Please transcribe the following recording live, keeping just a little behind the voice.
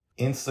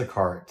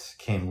Instacart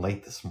came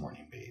late this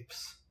morning,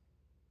 babes.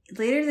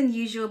 Later than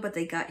usual, but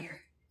they got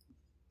here.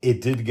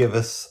 It did give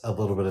us a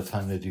little bit of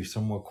time to do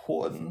some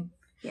recording.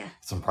 Yeah.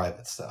 Some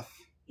private stuff.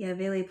 Yeah,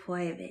 very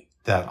private.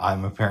 That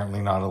I'm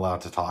apparently not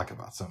allowed to talk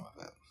about some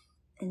of it.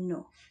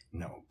 No.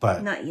 No,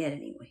 but... Not yet,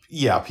 anyway.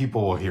 Yeah,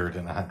 people will hear it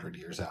in 100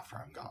 years after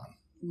I'm gone.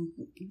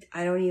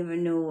 I don't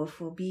even know if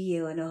we'll be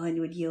here in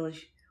 100 years.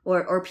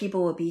 Or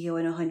people will be here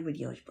in 100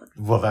 years. But...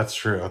 Well, that's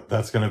true.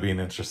 That's going to be an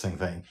interesting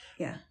thing.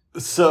 Yeah.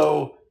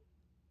 So,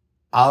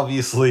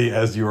 obviously,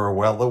 as you are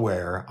well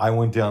aware, I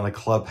went down a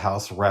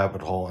Clubhouse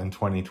rabbit hole in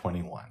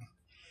 2021.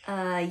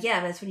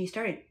 Yeah, that's when you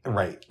started.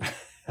 Right.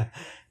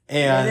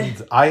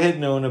 And I had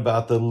known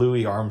about the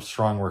Louis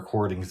Armstrong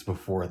recordings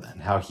before then,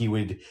 how he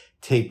would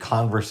take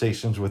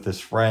conversations with his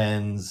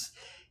friends.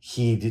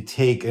 He'd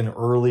take an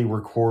early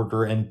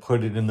recorder and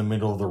put it in the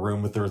middle of the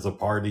room if there was a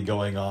party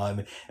going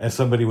on. And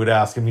somebody would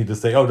ask him, he'd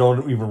just say, oh,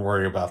 don't even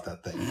worry about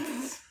that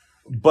thing.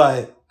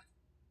 But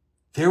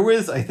there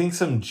was, I think,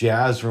 some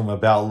jazz room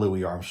about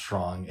Louis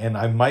Armstrong. And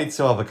I might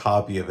still have a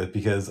copy of it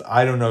because,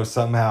 I don't know,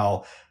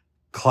 somehow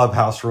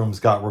Clubhouse rooms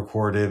got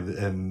recorded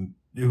and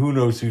who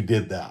knows who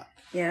did that.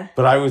 Yeah.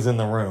 But I was in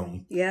the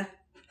room. Yeah.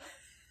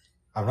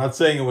 I'm not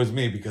saying it was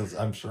me because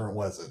I'm sure it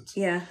wasn't.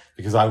 Yeah.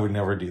 Because I would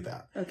never do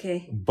that.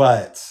 Okay.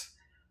 But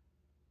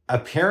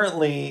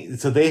apparently,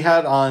 so they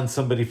had on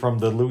somebody from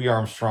the Louis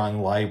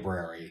Armstrong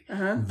Library.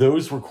 Uh-huh.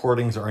 Those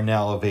recordings are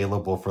now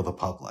available for the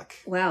public.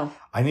 Wow.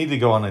 I need to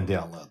go on and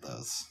download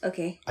those.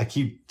 Okay. I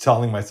keep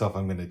telling myself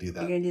I'm going to do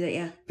that. You're going to do that,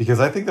 yeah. Because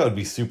I think that would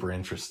be super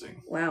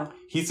interesting. Wow.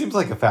 He seems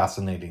like a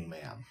fascinating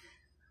man.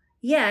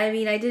 Yeah, I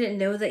mean, I didn't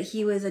know that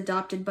he was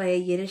adopted by a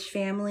Yiddish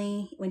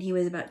family when he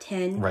was about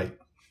 10. Right.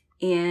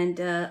 And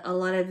a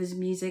lot of his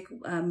music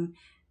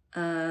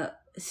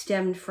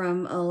stemmed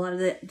from a lot of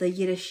the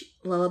Yiddish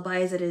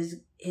lullabies that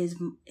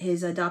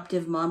his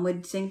adoptive mom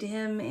would sing to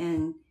him.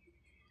 And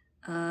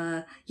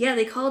yeah,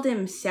 they called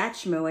him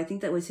Satchmo. I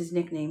think that was his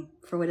nickname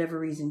for whatever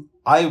reason.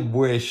 I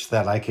wish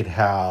that I could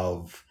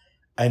have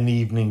an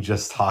evening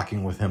just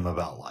talking with him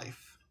about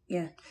life.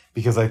 Yeah.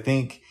 Because I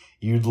think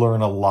you'd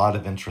learn a lot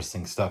of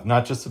interesting stuff,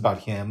 not just about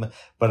him,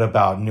 but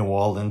about New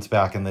Orleans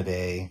back in the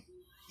day,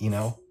 you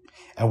know,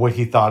 and what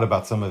he thought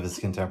about some of his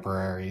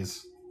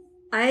contemporaries.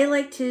 I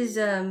liked his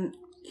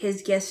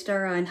guest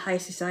star on High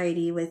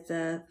Society with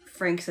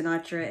Frank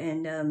Sinatra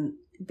and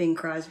Bing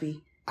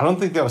Crosby. I don't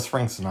think that was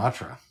Frank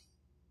Sinatra.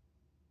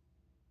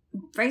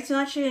 Frank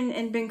Sinatra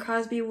and Bing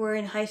Crosby were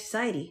in High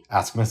Society.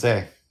 Ask Miss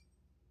A.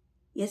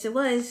 Yes, it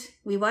was.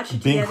 We watched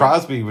it Bing together.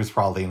 Crosby was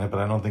probably in it,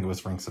 but I don't think it was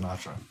Frank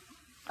Sinatra.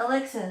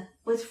 Alexa,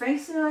 was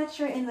Frank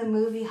Sinatra in the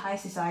movie High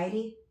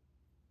Society?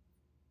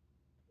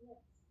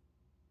 Yes.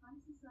 High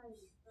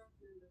Society cast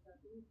members are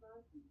Bing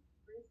Crosby,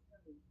 Grace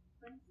Kelly,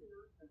 Frank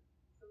Sinatra,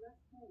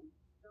 Celeste Holmes,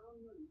 Don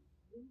Moon,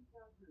 Lee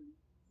Kaufman,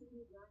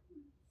 Sidney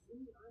Blackman,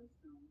 Louis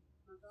Armstrong,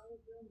 Margala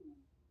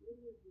Gilmore,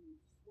 Lydia Dean,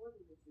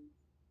 Morgan Richards,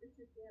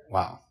 Richard Garrett.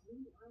 Wow.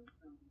 Louis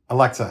Armstrong.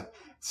 Alexa,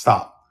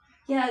 stop.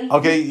 Yeah.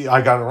 Okay,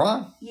 I got it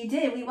wrong. You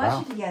did. We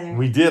watched it together.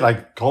 We did. I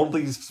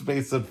totally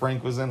spaced that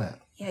Frank was in it.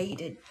 Yeah, you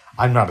did.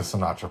 I'm not a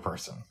Sinatra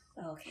person.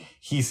 Oh, okay.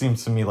 He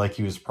seems to me like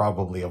he was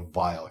probably a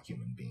vile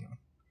human being.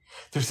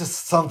 There's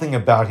just something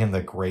about him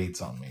that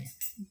grates on me.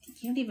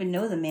 You don't even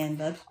know the man,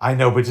 bub. I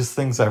know, but just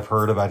things I've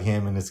heard about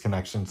him and his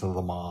connection to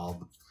the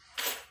mob.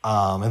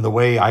 And the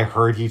way I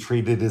heard he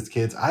treated his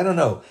kids. I don't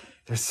know.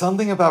 There's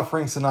something about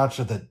Frank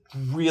Sinatra that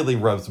really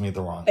rubs me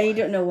the wrong way. And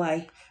you don't know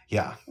why.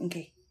 Yeah.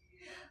 Okay.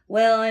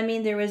 Well, I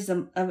mean, there was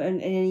the...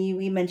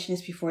 we mentioned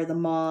this before, the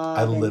mob.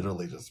 I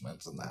literally just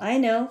mentioned that. I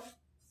know.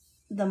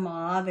 The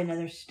mob and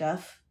other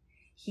stuff.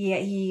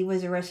 He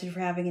was arrested for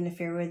having an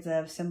affair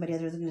with somebody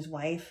other than his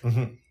wife.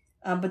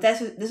 Mm-hmm. But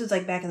this was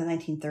like back in the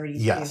 1930s.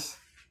 Yes.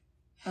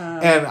 Too.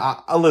 And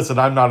listen,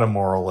 I'm not a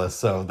moralist,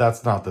 so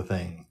that's not the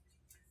thing.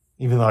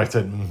 Even though I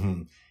said,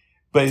 mm-hmm.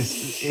 But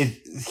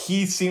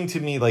he seemed to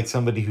me like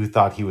somebody who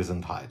thought he was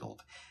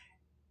entitled.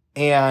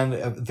 And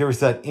there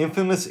was that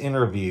infamous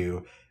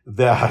interview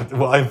that,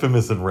 well,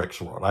 infamous in Rick's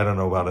world. I don't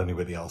know about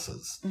anybody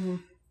else's.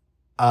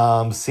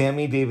 Mm-hmm.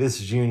 Sammy Davis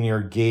Jr.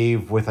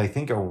 gave with, I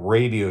think, a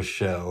radio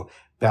show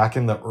back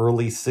in the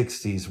early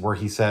 60s where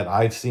he said,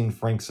 I've seen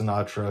Frank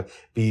Sinatra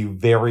be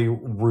very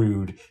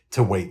rude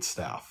to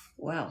waitstaff.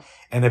 Wow.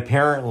 And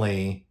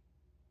apparently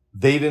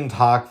they didn't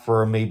talk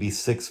for maybe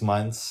 6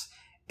 months,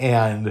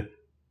 and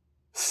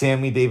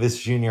Sammy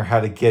Davis Jr.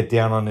 had to get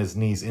down on his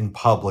knees in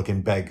public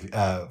and beg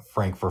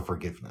Frank for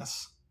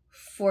forgiveness.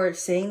 For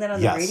saying that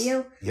on the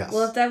radio? Yes.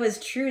 Well, if that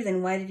was true,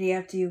 then why did he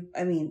have to...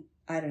 I mean,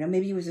 I don't know.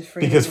 Maybe he was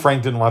afraid. Because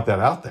Frank didn't want that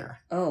out there.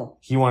 Oh.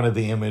 He wanted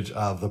the image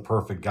of the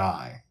perfect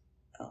guy.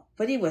 Oh,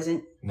 but he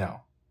wasn't.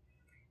 No.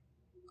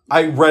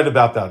 I read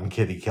about that in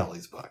Kitty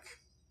Kelly's book.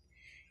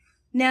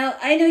 Now,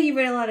 I know you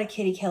read a lot of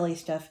Kitty Kelly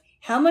stuff.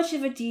 How much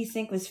of it do you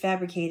think was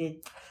fabricated?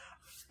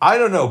 I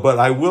don't know, but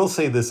I will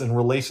say this in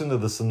relation to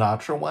the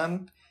Sinatra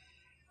one.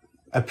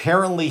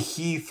 Apparently,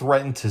 he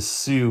threatened to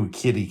sue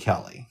Kitty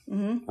Kelly,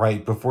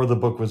 right, before the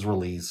book was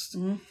released.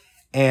 Mm-hmm.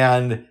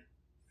 And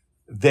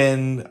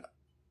then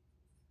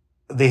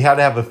they had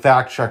to have a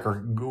fact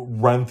checker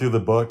run through the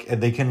book,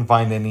 and they couldn't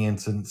find any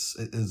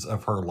instances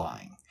of her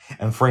lying.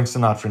 And Frank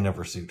Sinatra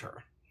never sued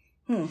her.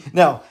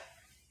 Now,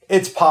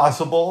 it's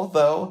possible,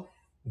 though,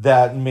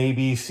 that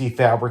maybe she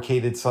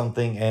fabricated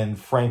something and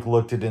Frank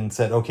looked at it and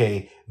said,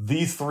 okay,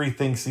 these 3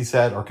 things he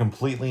said are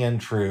completely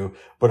untrue,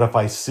 but if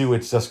I sue,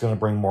 it's just going to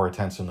bring more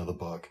attention to the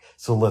book.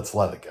 So let's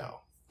let it go.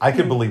 I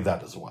could believe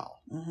that as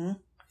well. Mm-hmm.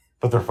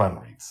 But they're fun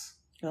reads.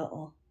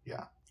 Uh-oh.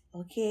 Yeah.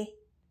 Okay.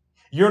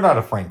 You're not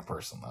a Frank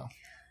person, though.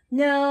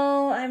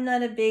 No, I'm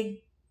not a big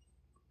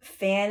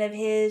fan of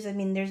his. I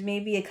mean, there's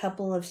maybe a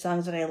couple of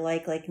songs that I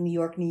like New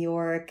York, New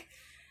York,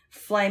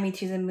 Fly Me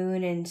to the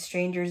Moon, and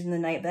Strangers in the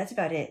Night, but that's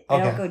about it.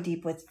 Okay. I don't go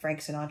deep with Frank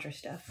Sinatra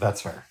stuff.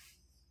 That's fair.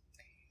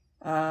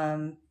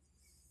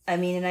 I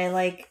mean, and I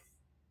like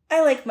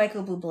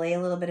Michael Bublé, a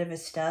little bit of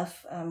his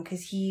stuff,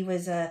 because he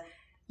was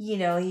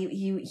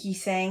he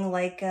sang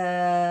like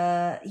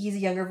he's a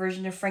younger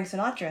version of Frank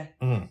Sinatra.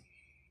 Mm.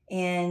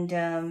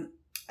 And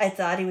I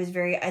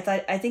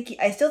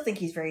still think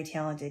he's very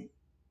talented.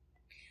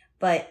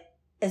 But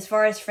as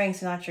far as Frank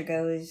Sinatra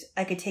goes,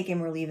 I could take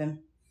him or leave him.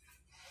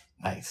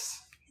 Nice.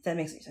 If that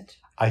makes any sense.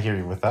 I hear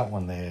you with that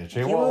one there,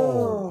 Jay.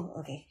 Whoa.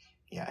 Okay.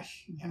 Yes.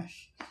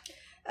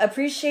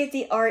 Appreciate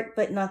the art,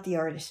 but not the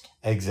artist.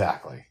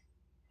 Exactly.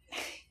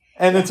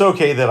 And it's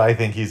okay that I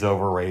think he's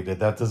overrated.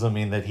 That doesn't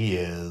mean that he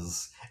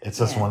is. It's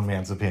just one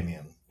man's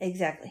opinion.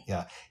 Exactly.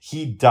 Yeah.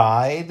 He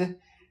died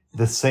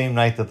the same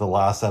night that the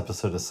last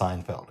episode of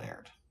Seinfeld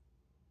aired.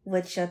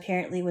 Which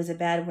apparently was a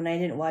bad one. I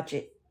didn't watch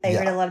it. I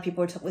heard a lot of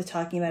people were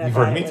talking about it. You've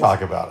heard me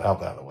talk about how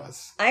bad it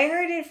was. I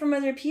heard it from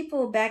other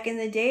people back in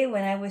the day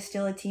when I was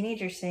still a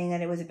teenager saying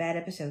that it was a bad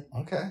episode.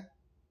 Okay.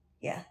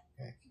 Yeah.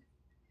 Okay.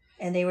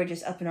 And they were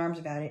just up in arms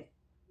about it.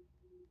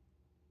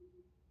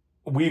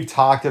 We've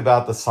talked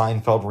about the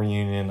Seinfeld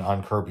reunion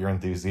on Curb Your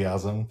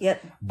Enthusiasm.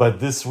 Yep.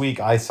 But this week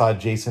I saw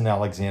Jason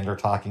Alexander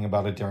talking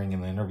about it during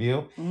an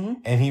interview. Mm-hmm.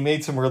 And he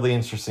made some really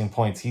interesting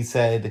points. He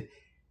said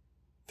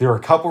there are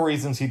a couple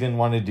reasons he didn't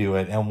want to do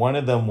it. And one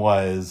of them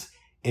was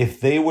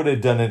if they would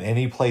have done it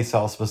any place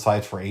else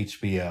besides for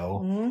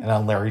HBO and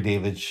on Larry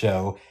David's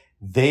show,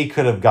 they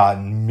could have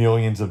gotten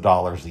millions of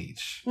dollars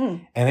each.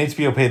 Mm. And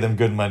HBO paid them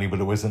good money, but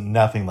it wasn't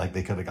nothing like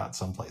they could have got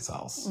someplace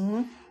else.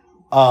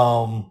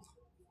 Mm-hmm.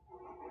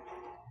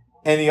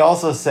 And he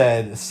also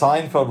said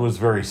Seinfeld was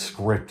very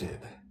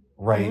scripted,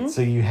 right? Mm-hmm.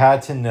 So you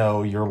had to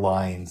know your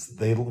lines.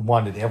 They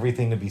wanted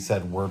everything to be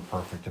said word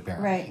perfect,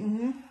 apparently. Right.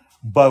 Mm-hmm.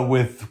 But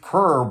with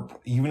Curb,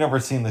 you've never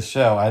seen the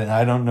show.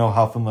 I don't know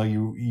how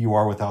familiar you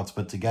are with how it's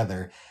put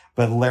together.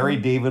 But Larry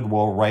David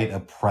will write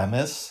a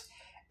premise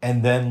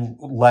and then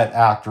let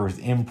actors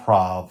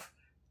improv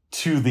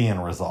to the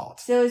end result.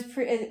 So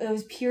it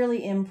was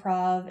purely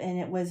improv, and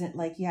it wasn't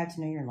like you had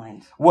to know your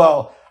lines.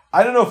 Well,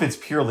 I don't know if it's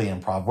purely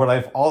improv. What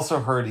I've also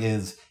heard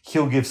is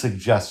he'll give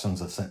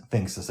suggestions of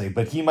things to say,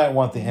 but he might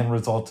want the end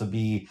result to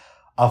be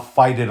a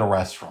fight at a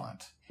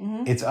restaurant.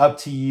 Mm-hmm. It's up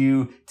to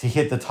you to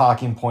hit the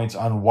talking points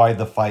on why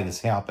the fight is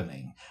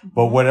happening. Mm-hmm.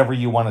 But whatever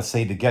you want to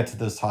say to get to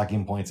those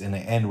talking points and to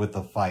end with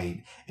the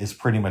fight is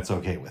pretty much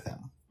okay with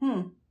him.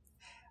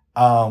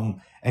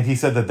 And he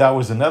said that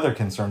was another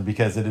concern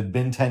because it had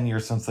been 10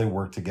 years since they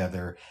worked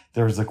together.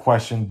 There was a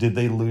question, did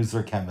they lose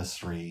their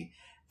chemistry?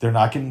 They're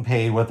not getting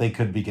paid what they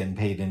could be getting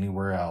paid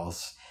anywhere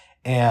else.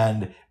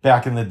 And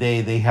back in the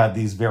day, they had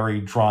these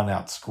very drawn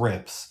out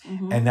scripts.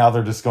 Mm-hmm. And now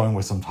they're just going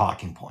with some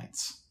talking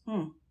points.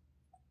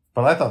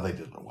 But I thought they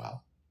did it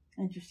well.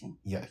 Interesting.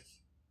 Yes.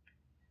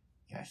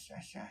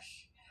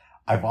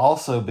 I've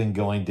also been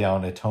going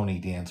down a Tony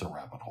Danza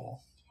rabbit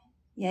hole.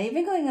 Yeah, you've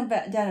been going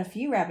down a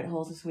few rabbit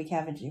holes this week,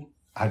 haven't you?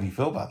 How do you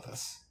feel about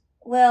this?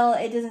 Well,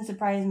 it doesn't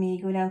surprise me.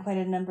 You go down quite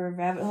a number of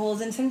rabbit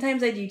holes, and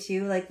sometimes I do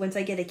too. Like, once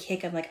I get a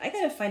kick, I'm like, I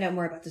gotta find out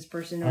more about this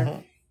person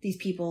or these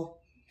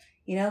people,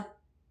 you know?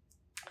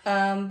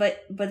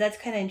 But that's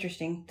kind of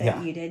interesting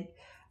that you did.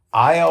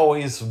 I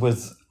always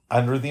was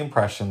under the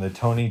impression that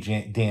Tony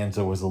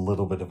Danza was a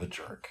little bit of a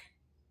jerk.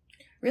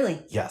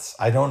 Really? Yes.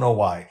 I don't know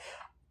why.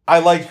 I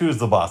liked Who's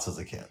the Boss as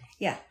a kid.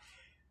 Yeah.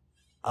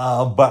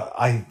 But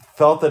I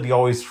felt that he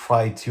always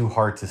tried too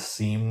hard to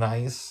seem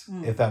nice,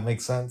 if that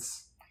makes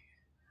sense.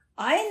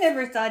 I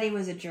never thought he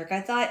was a jerk.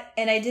 I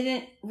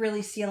didn't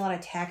really see a lot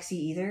of Taxi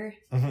either.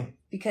 Mm-hmm.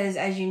 Because,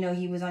 as you know,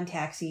 he was on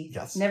Taxi.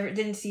 Yes.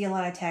 Didn't see a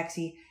lot of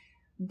Taxi.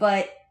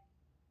 But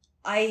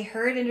I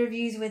heard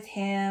interviews with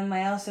him.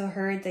 I also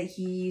heard that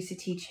he used to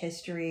teach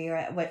history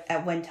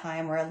at one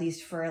time, or at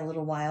least for a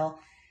little while.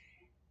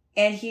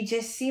 And he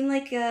just seemed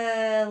like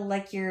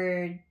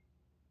your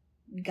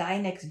guy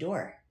next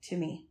door to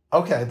me.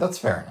 Okay, that's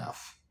fair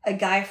enough. A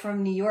guy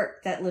from New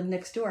York that lived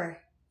next door.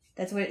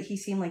 That's what he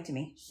seemed like to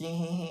me.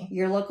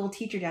 Your local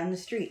teacher down the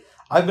street.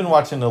 I've been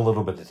watching a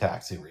little bit of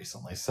Taxi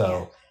recently,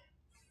 so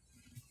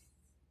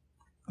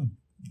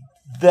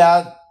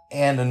that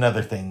and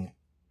another thing.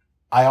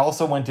 I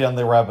also went down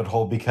the rabbit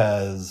hole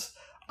because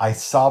I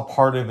saw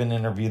part of an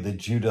interview that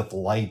Judith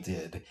Light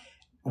did,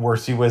 where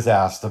she was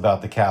asked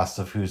about the cast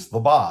of Who's the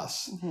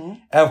Boss. Mm-hmm.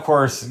 And of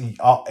course,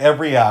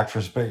 every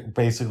actress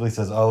basically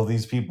says, "Oh,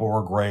 these people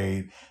were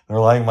great. They're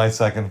like my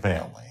second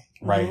family."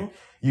 Right?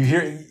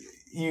 Mm-hmm.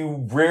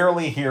 You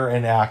rarely hear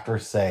an actor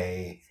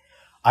say,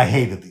 "I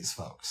hated these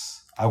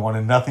folks. I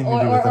wanted nothing to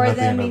do with them at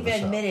the end of the show." Or them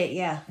even admit it,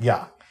 yeah.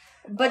 Yeah.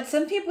 But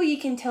some people you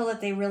can tell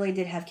that they really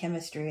did have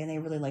chemistry and they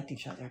really liked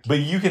each other. But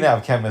you can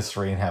have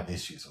chemistry and have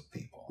issues with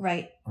people.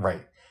 Right.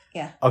 Right.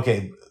 Yeah.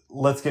 Okay,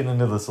 let's get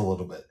into this a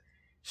little bit.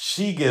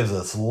 She gives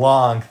this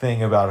long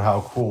thing about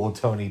how cool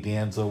Tony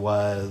Danza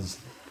was.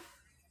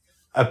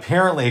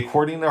 Apparently,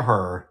 according to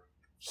her,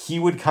 he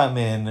would come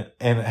in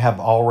and have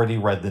already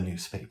read the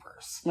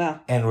newspapers. Wow.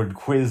 And would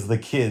quiz the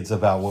kids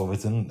about what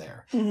was in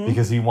there. Mm-hmm.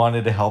 Because he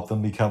wanted to help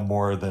them become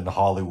more than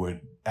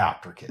Hollywood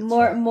actor kids.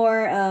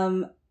 More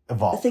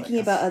Evolved, thinking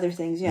about other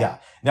things, yeah.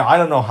 Now, I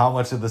don't know how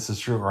much of this is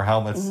true or how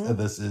much Mm-hmm. of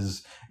this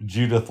is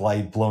Judith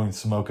Light blowing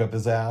smoke up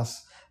his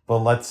ass. But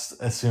let's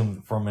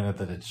assume for a minute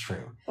that it's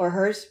true. Or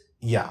hers.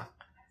 Yeah.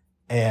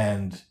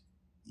 And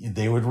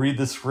they would read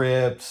the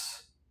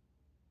scripts.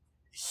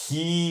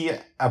 He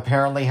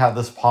apparently had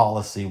this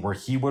policy where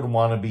he would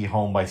want to be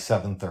home by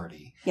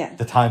 7:30. Yeah.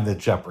 The time that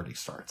Jeopardy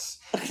starts.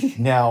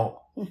 Now,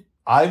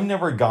 I've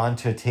never gone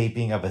to a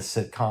taping of a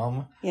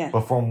sitcom. Yeah.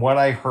 But from what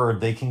I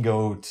heard, they can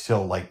go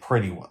till like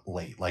pretty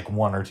late, like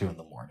 1 or 2 in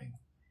the morning.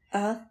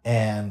 Uh-huh.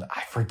 And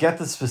I forget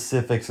the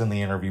specifics in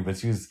the interview, but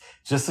she was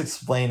just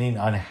explaining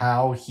on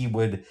how he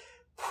would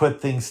put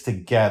things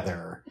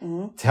together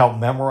Mm-hmm. to help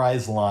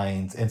memorize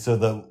lines. And so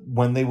that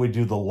when they would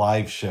do the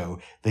live show,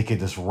 they could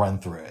just run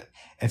through it.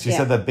 And she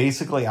said that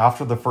basically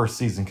after the first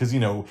season, because,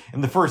 in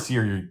the first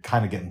year, you're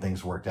kind of getting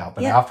things worked out.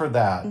 But after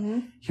that, Mm-hmm.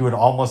 he would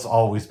almost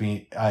always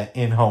be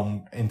in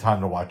home in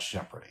time to watch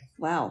Jeopardy.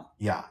 Wow.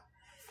 Yeah.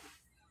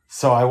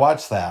 So I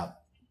watched that.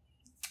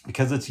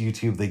 Because it's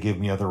YouTube, they give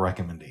me other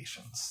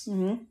recommendations.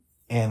 Mm-hmm.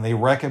 And they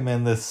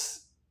recommend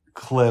this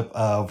clip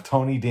of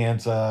Tony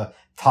Danza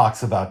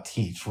talks about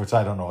Teach, which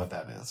I don't know what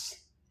that is.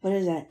 What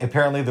is that?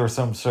 Apparently there's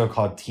some show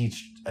called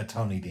Teach at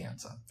Tony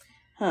Danza.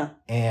 Huh.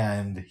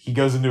 And he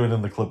goes into it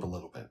in the clip a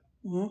little bit.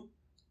 Mm-hmm.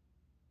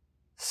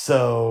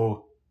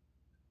 So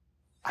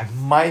I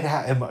might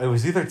have, it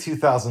was either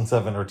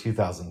 2007 or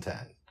 2010.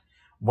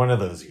 One of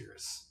those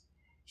years.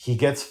 He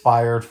gets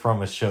fired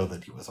from a show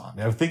that he was on.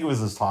 I think it was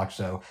his talk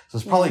show. So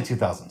it's probably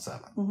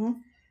 2007.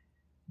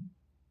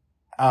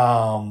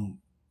 Mm-hmm.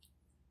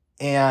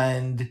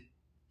 And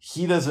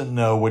he doesn't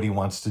know what he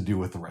wants to do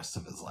with the rest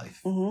of his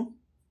life. Mm-hmm.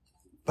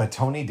 But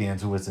Tony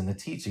Danza was into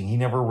teaching. He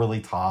never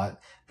really taught,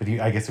 but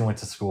I guess he went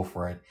to school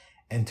for it.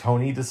 And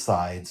Tony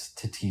decides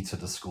to teach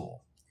at a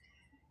school.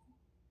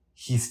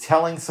 He's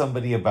telling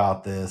somebody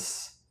about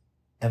this,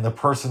 and the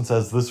person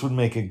says this would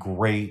make a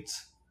great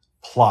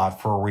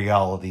plot for a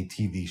reality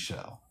TV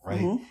show, right?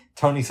 Mm-hmm.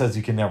 Tony says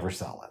you can never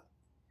sell it.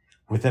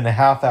 Within a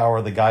half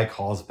hour, the guy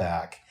calls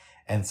back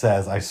and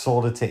says, I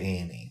sold it to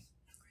A&E.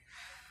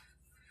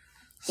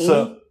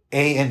 So,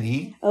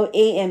 A&E? Oh,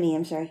 A-M-E,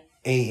 I'm sorry.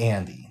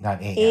 A&E,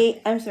 not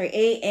A&E. I'm sorry,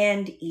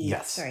 A&E.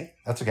 Yes. Sorry.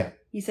 That's okay.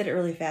 You said it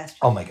really fast.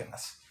 Oh my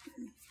goodness.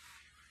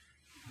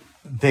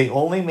 They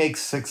only make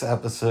 6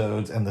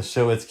 episodes and the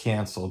show is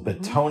canceled,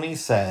 but Mm-hmm. Tony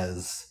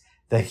says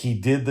that he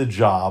did the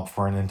job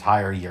for an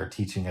entire year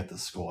teaching at the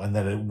school and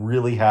that it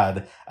really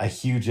had a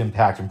huge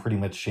impact and pretty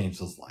much changed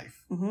his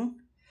life. Mm-hmm.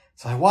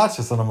 So I watched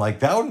this and I'm like,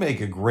 that would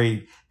make a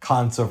great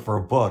concept for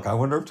a book. I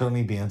wonder if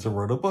Tony Danza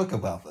wrote a book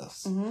about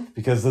this. Mm-hmm.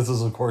 Because this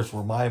is, of course,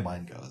 where my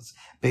mind goes.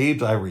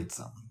 Babes, I read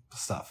some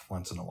stuff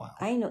once in a while.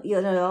 I know,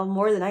 you know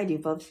more than I do,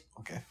 folks.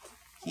 Okay.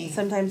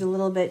 Sometimes a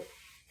little bit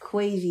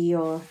crazy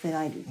than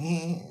I do.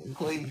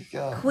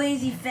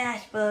 Crazy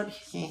fast,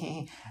 Bubs.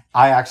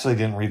 I actually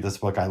didn't read this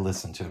book. I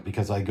listened to it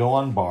because I go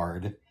on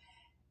Bard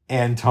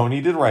and Tony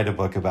did write a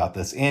book about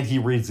this and he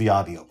reads the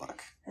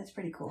audiobook. That's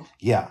pretty cool.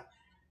 Yeah.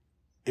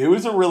 It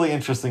was a really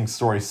interesting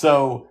story.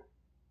 So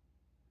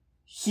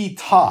he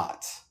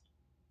taught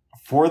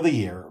for the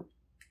year.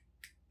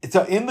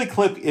 So in the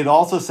clip, it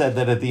also said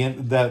that at the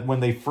end, that when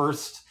they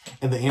first,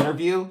 in the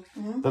interview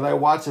Mm-hmm. that I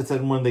watched, it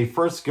said when they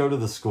first go to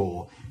the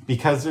school,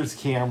 because there's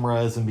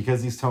cameras and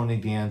because he's Tony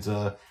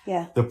Danza,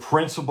 Yeah. the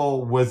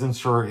principal wasn't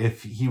sure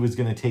if he was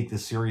going to take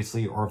this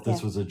seriously or if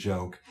this was a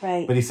joke.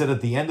 Right. But he said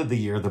at the end of the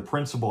year, the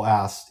principal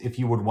asked if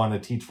he would want to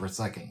teach for a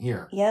second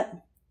year.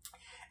 Yep.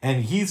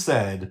 And he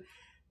said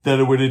that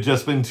it would have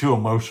just been too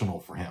emotional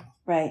for him.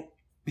 Right.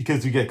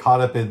 Because you get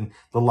caught up in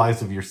the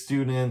lives of your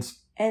students.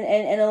 And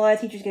a lot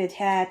of teachers get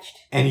attached.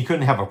 And he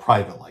couldn't have a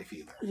private life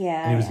either.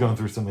 Yeah. And he was going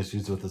through some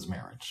issues with his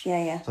marriage.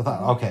 Yeah, yeah. So I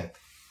thought, okay,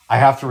 I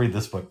have to read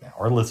this book now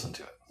or listen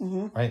to it.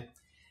 Mm-hmm. Right?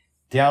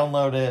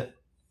 Download it.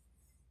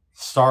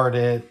 Start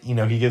it. You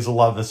know, he gives a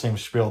lot of the same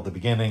spiel at the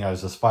beginning. I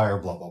was just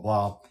fired, blah, blah,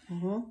 blah.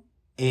 Mm-hmm.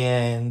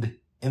 And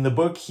in the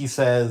book, he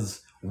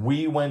says,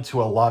 we went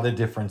to a lot of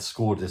different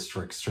school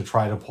districts to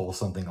try to pull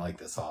something like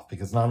this off.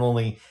 Because not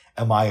only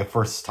am I a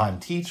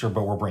first-time teacher,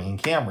 but we're bringing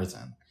cameras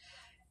in.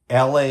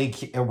 LA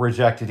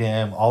rejected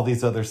him. All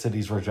these other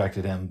cities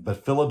rejected him.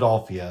 But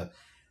Philadelphia,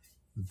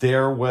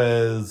 there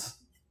was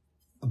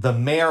the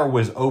mayor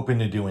was open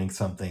to doing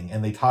something,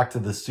 and they talked to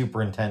the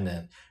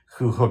superintendent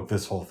who hooked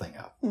this whole thing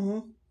up.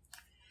 Mm-hmm.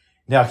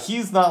 Now,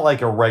 he's not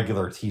like a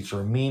regular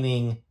teacher,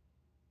 meaning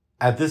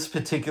at this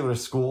particular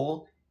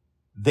school,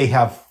 they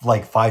have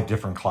like 5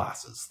 different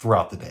classes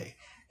throughout the day.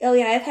 Oh,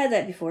 yeah, I've had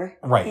that before.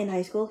 Right. In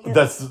high school. Yep.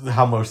 That's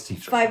how most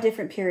teachers 5 are.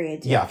 different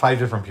periods. Yeah, 5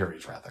 different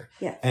periods, rather.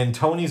 Yeah. And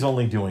Tony's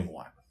only doing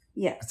 1.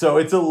 Yeah. So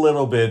it's a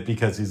little bit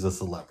because he's a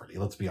celebrity,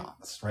 let's be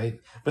honest, right?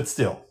 But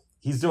still,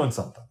 he's doing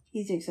something.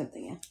 He's doing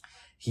something, yeah.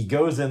 He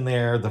goes in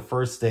there the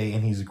first day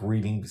and he's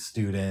greeting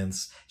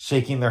students,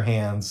 shaking their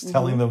hands,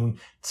 telling them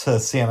to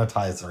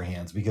sanitize their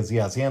hands because he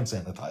has hand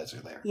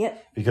sanitizer there.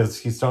 Yep. Because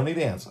he's Tony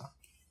Danza.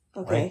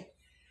 Okay. Right?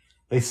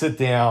 They sit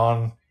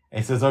down and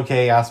he says,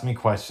 okay, ask me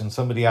questions.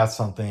 Somebody asked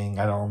something.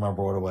 I don't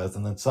remember what it was.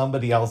 And then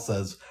somebody else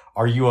says,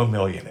 are you a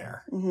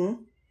millionaire?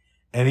 Mm-hmm.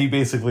 And he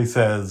basically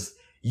says,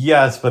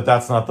 yes, but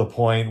that's not the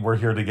point. We're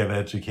here to get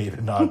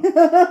educated, not,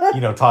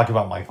 talk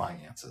about my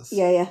finances.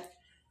 Yeah.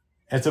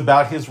 It's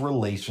about his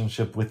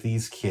relationship with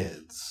these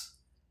kids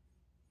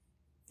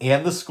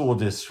and the school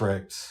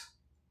district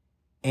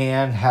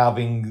and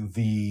having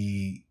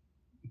the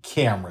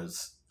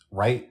cameras,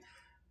 right?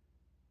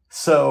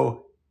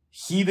 So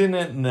he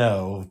didn't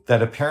know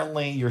that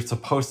apparently you're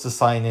supposed to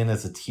sign in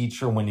as a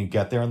teacher when you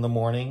get there in the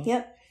morning.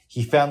 Yep.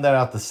 He found that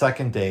out the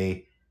second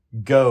day,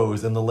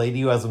 goes, and the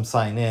lady who has him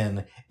sign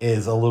in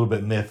is a little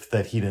bit miffed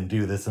that he didn't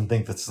do this and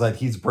think that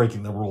he's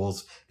breaking the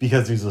rules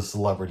because he's a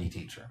celebrity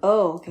teacher.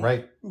 Oh, okay.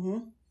 Right? Mm-hmm.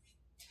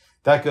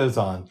 That goes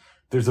on.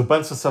 There's a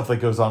bunch of stuff that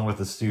goes on with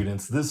the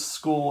students. This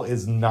school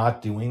is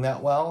not doing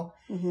that well.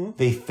 Mm-hmm.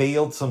 They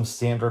failed some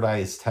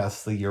standardized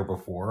tests the year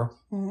before.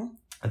 Mm-hmm.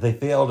 If they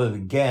failed it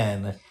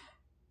again,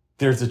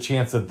 there's a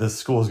chance that this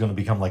school is going to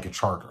become like a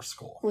charter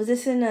school. Was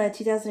this in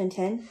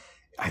 2010?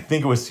 I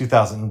think it was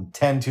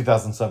 2010,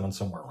 2007,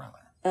 somewhere around there.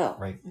 Oh,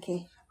 right.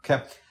 Okay.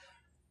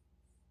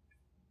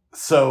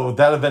 So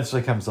that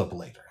eventually comes up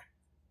later.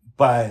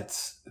 But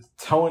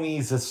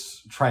Tony's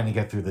just trying to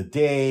get through the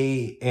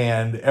day,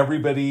 and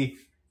everybody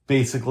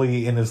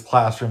basically in his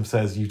classroom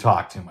says, you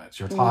talk too much.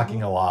 You're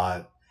talking a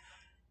lot.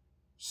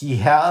 He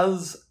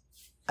has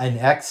an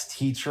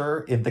ex-teacher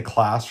in the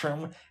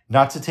classroom,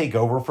 not to take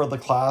over for the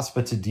class,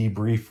 but to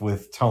debrief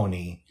with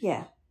Tony.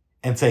 Yeah.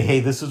 And say, hey,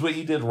 this is what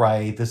you did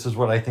right. This is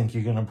what I think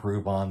you can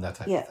improve on, that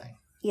type of thing.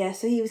 Yeah,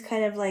 so he was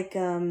kind of like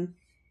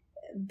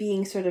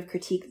being sort of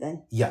critiqued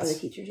then. Yes. By the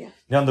teachers, yeah.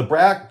 Now,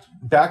 the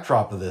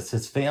backdrop of this,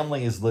 his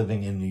family is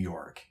living in New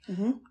York.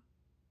 Mm-hmm.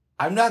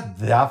 I'm not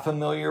that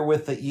familiar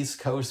with the East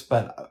Coast,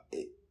 but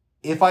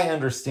if I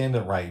understand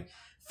it right,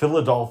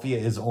 Philadelphia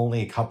is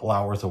only a couple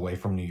hours away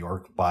from New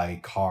York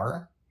by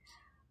car.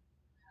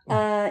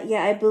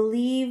 Yeah, I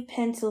believe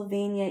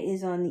Pennsylvania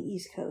is on the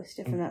East Coast,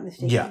 if I'm not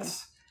mistaken.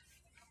 Yes.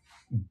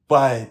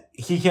 But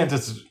he can't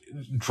just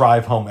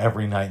drive home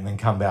every night and then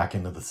come back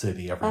into the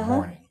city every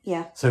morning.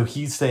 Yeah. So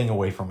he's staying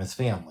away from his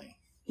family.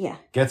 Yeah.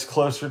 Gets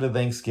closer to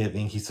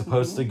Thanksgiving. He's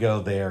supposed to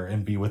go there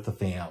and be with the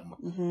fam.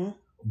 Mm-hmm.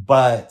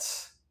 But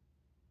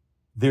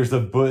there's a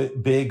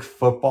big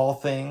football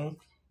thing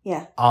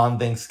on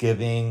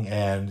Thanksgiving.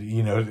 And,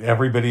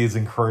 everybody is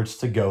encouraged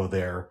to go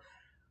there.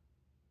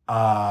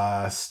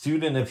 A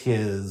student of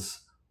his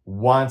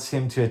wants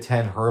him to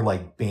attend her,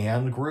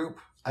 band group,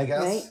 I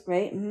guess.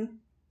 Right. Mm-hmm.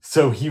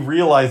 So he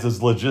realizes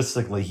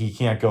logistically he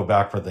can't go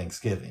back for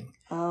Thanksgiving.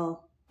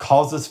 Oh.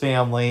 Calls his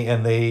family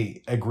and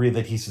they agree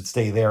that he should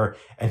stay there.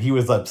 And he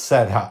was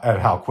upset at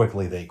how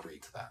quickly they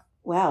agreed to that.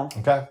 Wow.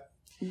 Okay.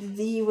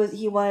 He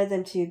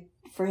wanted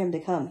for him to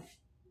come.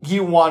 He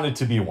wanted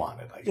to be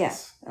wanted, I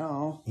guess. Yeah.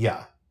 Oh.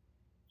 Yeah.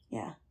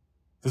 Yeah.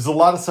 There's a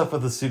lot of stuff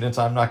with the students.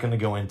 I'm not going to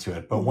go into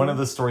it. But one of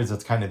the stories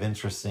that's kind of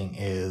interesting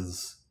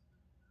is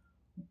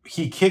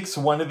he kicks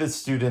one of his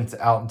students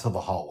out into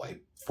the hallway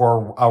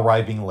for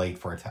arriving late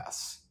for a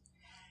test.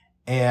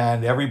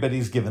 And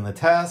everybody's given the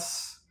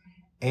tests.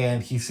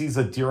 And he sees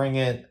that during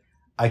it,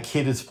 a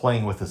kid is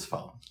playing with his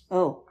phone.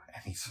 Oh.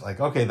 And he's like,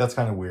 okay, that's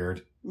kind of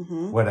weird.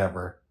 Mm-hmm.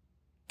 Whatever.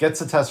 Gets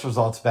the test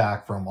results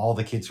back from all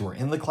the kids who were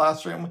in the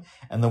classroom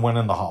and the one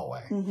in the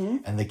hallway. Mm-hmm.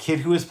 And the kid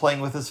who is playing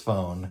with his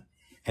phone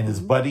and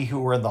his buddy who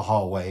were in the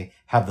hallway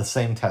have the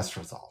same test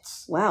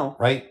results. Wow.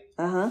 Right?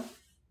 Uh-huh.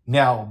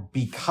 Now,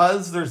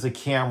 because there's a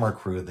camera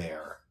crew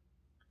there,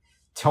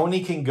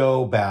 Tony can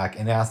go back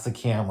and ask the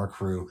camera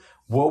crew,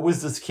 what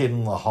was this kid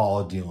in the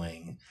hall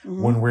doing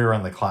when we were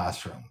in the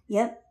classroom?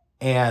 Yep.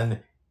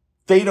 And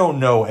they don't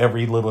know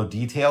every little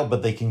detail,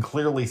 but they can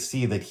clearly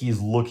see that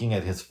he's looking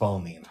at his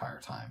phone the entire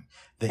time.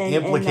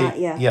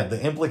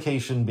 The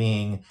implication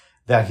being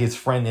that his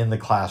friend in the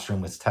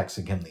classroom was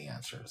texting him the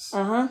answers.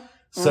 Uh-huh.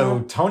 So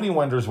Tony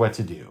wonders what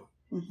to do.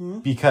 Mm-hmm.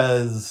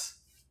 Because,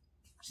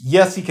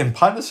 yes, he can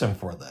punish him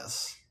for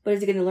this. But is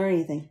he going to learn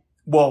anything?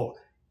 Well,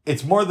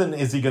 it's more than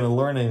is he going to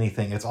learn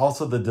anything. It's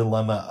also the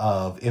dilemma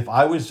of, if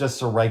I was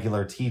just a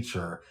regular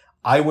teacher,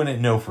 I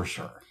wouldn't know for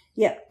sure.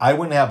 Yeah. I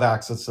wouldn't have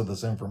access to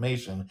this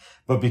information.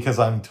 But because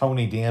I'm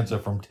Tony Danza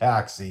from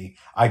Taxi,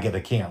 I get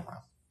a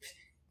camera.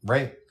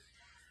 Right?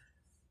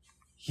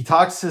 He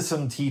talks to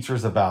some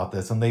teachers about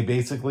this, and they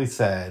basically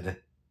said,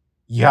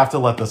 you have to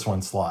let this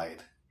one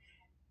slide.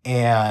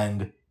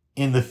 And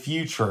in the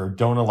future,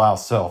 don't allow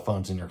cell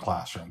phones in your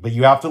classroom. But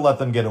you have to let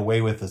them get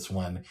away with this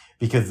one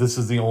because this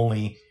is the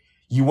only...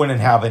 You wouldn't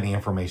have any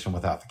information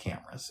without the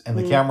cameras. And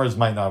the cameras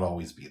might not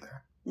always be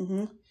there.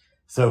 Mm-hmm.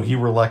 So he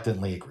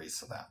reluctantly agrees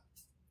to that.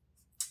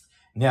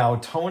 Now,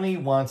 Tony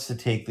wants to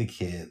take the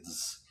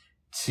kids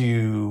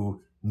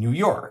to New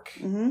York.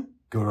 Mm-hmm.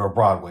 Go to a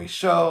Broadway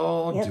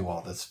show, Yep. do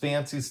all this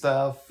fancy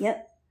stuff.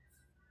 Yep.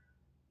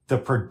 The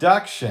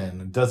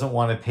production doesn't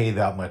want to pay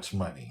that much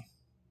money.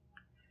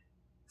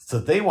 So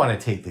they want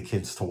to take the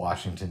kids to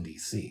Washington,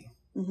 D.C.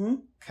 Mm-hmm.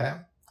 Okay?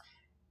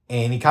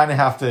 And you kind of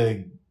have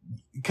to...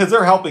 Because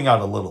they're helping out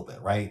a little bit,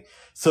 right?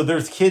 So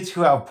there's kids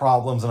who have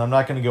problems, and I'm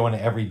not going to go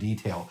into every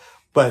detail,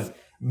 but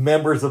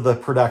members of the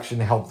production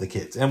help the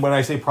kids. And when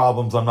I say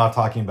problems, I'm not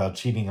talking about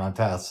cheating on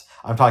tests.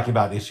 I'm talking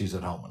about issues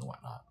at home and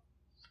whatnot.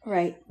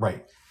 Right.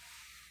 Right.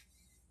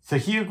 So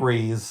he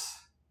agrees,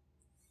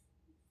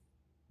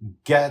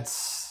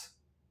 gets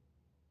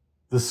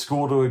the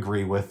school to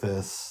agree with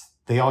this.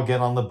 They all get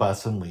on the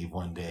bus and leave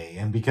one day.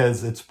 And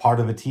because it's part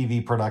of a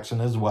TV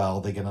production as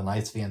well, they get a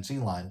nice fancy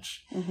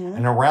lunch. Mm-hmm.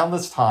 And around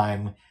this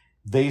time,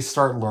 they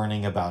start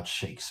learning about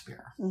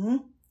Shakespeare. Mm-hmm.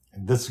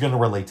 And this is going to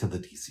relate to the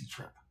DC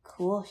trip.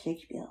 Cool,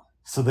 Shakespeare.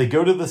 So they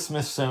go to the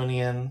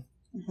Smithsonian.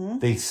 Mm-hmm.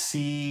 They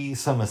see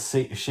some of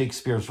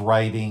Shakespeare's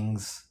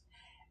writings.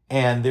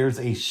 And there's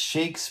a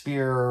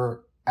Shakespeare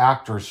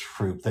actors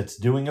troupe that's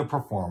doing a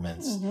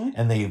performance. Mm-hmm.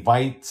 And they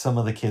invite some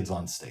of the kids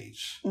on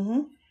stage.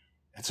 Mm-hmm.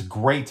 It's a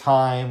great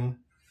time.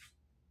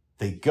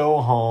 They go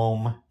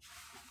home.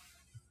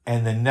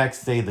 And the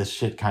next day, the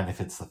shit kind of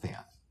hits the fan.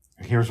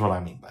 Here's what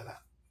I mean by that.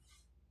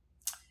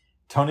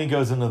 Tony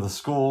goes into the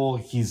school.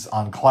 He's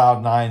on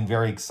cloud nine,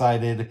 very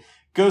excited.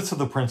 Goes to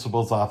the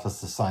principal's office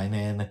to sign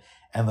in.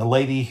 And the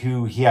lady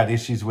who he had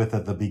issues with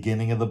at the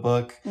beginning of the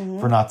book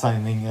for not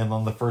signing in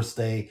on the first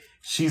day,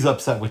 she's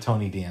upset with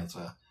Tony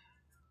Danza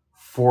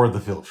for the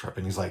field trip.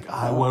 And he's like,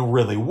 I went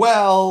really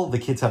well. The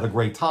kids had a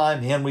great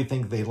time. And we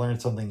think they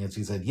learned something. And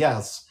she said,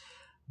 yes.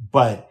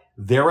 But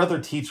their other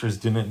teachers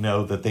didn't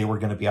know that they were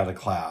going to be out of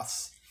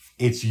class.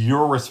 It's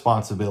your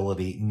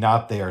responsibility,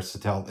 not theirs, to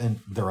tell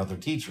their other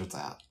teachers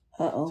that.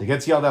 Uh-oh. So he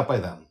gets yelled at by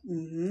them.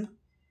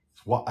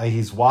 Mm-hmm.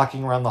 He's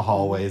walking around the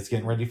hallways,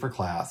 getting ready for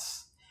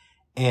class.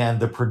 And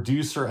the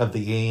producer of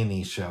the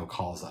A&E show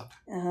calls up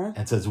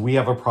and says, we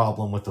have a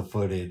problem with the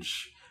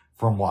footage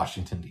from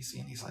Washington, D.C.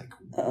 And he's like,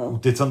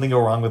 did something go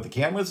wrong with the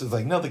cameras? It's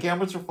like, no, the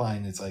cameras are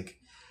fine. It's like,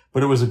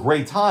 but it was a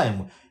great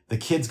time. The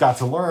kids got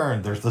to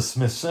learn. There's the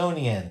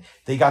Smithsonian.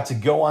 They got to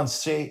go on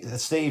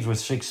stage with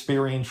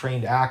Shakespearean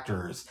trained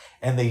actors.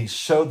 And they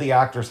showed the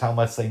actors how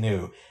much they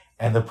knew.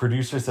 And the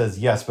producer says,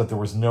 yes, but there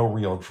was no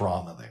real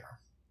drama there.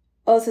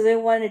 Oh, so they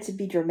wanted it to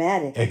be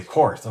dramatic. Of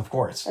course. Of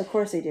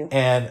course they do.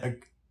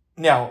 And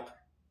now,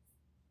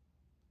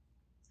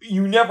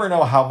 you never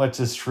know how much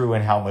is true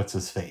and how much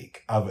is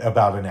fake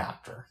about an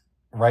actor,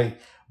 right?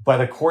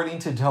 But according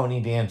to Tony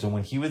Danza,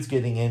 when he was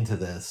getting into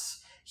this,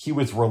 he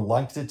was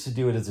reluctant to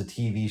do it as a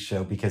TV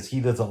show because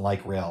he doesn't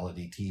like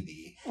reality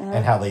TV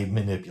and how they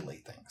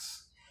manipulate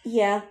things.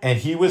 Yeah. And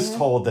he was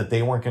told that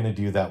they weren't going to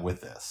do that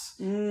with this.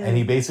 And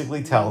he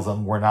basically tells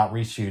them, we're not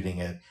reshooting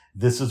it.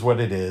 This is what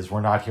it is.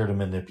 We're not here to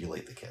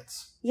manipulate the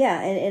kids.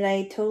 Yeah, and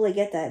I totally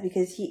get that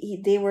because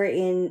he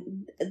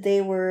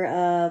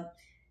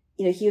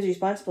was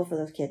responsible for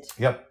those kids.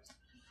 Yep.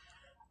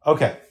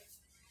 Okay.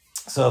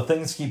 So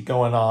things keep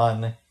going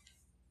on.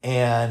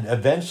 And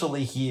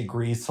eventually he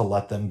agrees to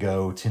let them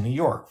go to New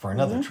York for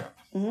another trip.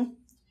 Mm-hmm.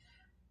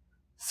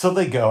 So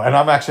they go, and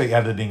I'm actually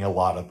editing a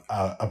lot of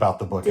about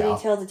the book. Did out.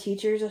 he tell the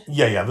teachers?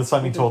 Yeah. This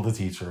time he told the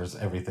teachers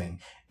everything,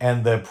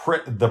 and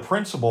the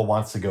principal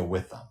wants to go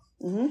with them.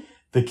 Mm-hmm.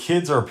 The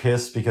kids are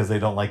pissed because they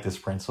don't like this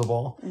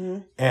principal, mm-hmm.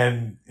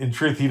 and in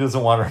truth, he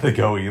doesn't want her to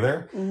go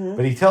either. Mm-hmm.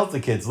 But he tells the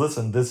kids,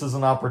 "Listen, this is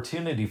an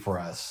opportunity for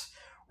us.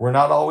 We're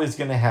not always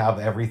going to have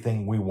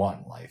everything we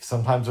want in life.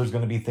 Sometimes there's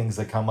going to be things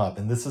that come up,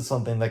 and this is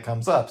something that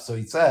comes up." So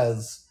he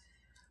says,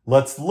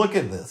 "Let's look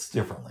at this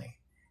differently.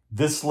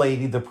 This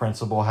lady, the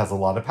principal, has a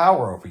lot of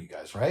power over you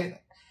guys, right?"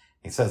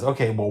 He says,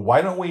 "Okay, well,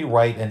 why don't we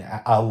write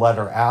a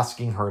letter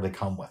asking her to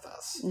come with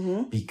us?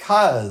 Mm-hmm.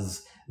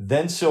 Because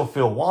then she'll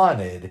feel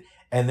wanted,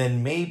 and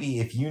then maybe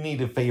if you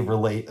need a favor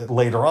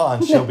later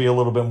on, she'll be a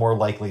little bit more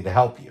likely to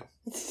help you."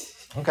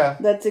 Okay.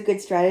 That's a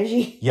good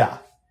strategy. Yeah.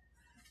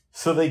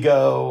 So they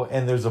go,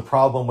 and there's a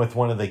problem with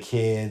one of the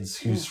kids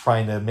who's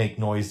trying to make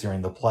noise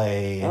during the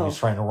play, and he's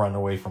trying to run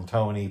away from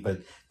Tony,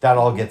 but that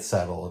all gets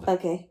settled.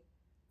 Okay.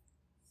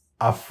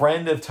 A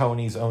friend of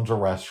Tony's owns a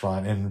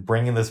restaurant, and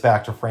bringing this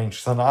back to Frank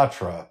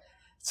Sinatra,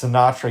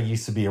 Sinatra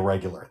used to be a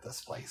regular at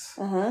this place.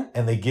 Uh-huh.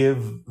 And they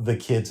give the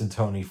kids and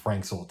Tony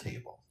Frank's old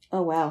table.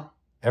 Oh, wow.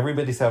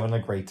 Everybody's having a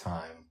great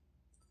time.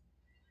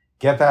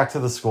 Get back to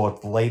the school.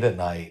 It's late at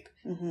night.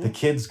 Mm-hmm. The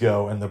kids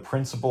go, and the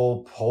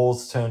principal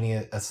pulls Tony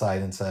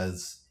aside and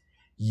says,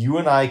 "You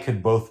and I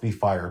could both be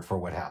fired for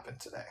what happened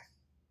today."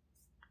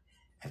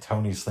 And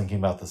Tony's thinking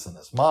about this in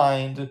his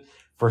mind.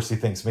 First, he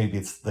thinks maybe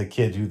it's the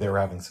kid who they're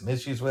having some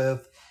issues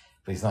with,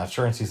 but he's not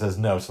sure. And she says,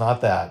 "No, it's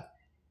not that.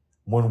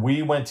 when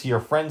we went to your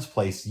friend's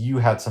place, you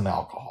had some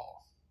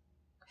alcohol.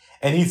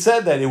 And he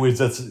said that it was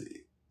just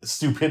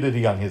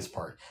stupidity on his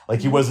part.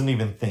 Like he wasn't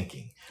even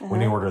thinking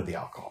when he ordered the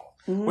alcohol.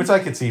 Mm-hmm. Which I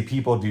could see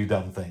people do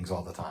dumb things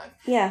all the time.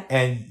 Yeah.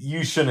 And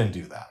you shouldn't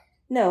do that.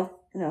 No.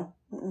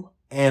 Mm-mm.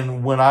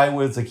 And when I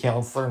was a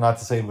counselor, not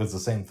to say it was the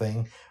same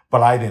thing,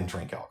 but I didn't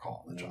drink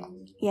alcohol on the job.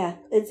 Yeah.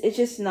 It's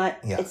just not,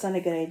 it's not a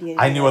good idea.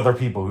 I knew other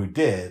people who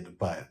did,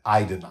 but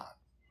I did not.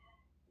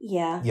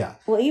 Yeah. Yeah.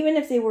 Well, even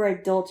if they were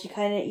adults, you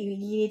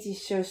need to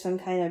show some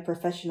kind of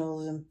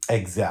professionalism.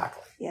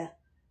 Exactly. Yeah.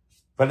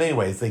 But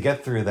anyways, they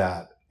get through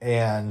that.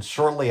 And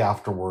shortly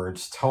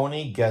afterwards,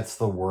 Tony gets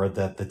the word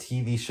that the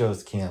TV show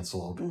is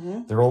canceled.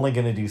 Mm-hmm. They're only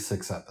going to do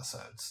 6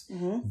 episodes.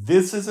 Mm-hmm.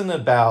 This isn't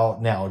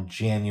about now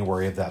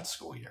January of that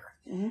school year.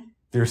 Mm-hmm.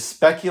 There's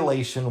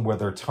speculation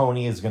whether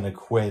Tony is going to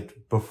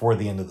quit before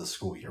the end of the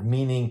school year,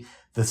 meaning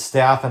the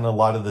staff and a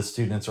lot of the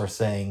students are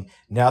saying,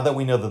 now that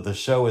we know that the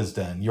show is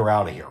done, you're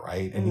out of here,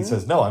 right? And he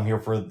says, no, I'm here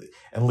for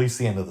at least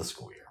the end of the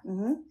school year.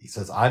 Mm-hmm. He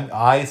says,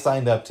 I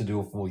signed up to do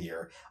a full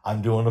year.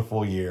 I'm doing a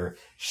full year,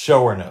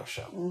 show or no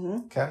show. Mm-hmm.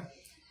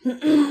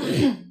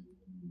 Okay?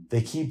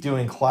 They keep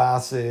doing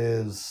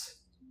classes.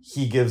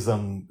 He gives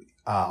them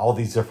all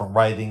these different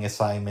writing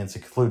assignments,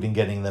 including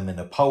getting them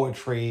into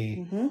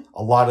poetry. Mm-hmm.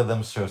 A lot of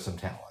them show some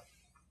talent.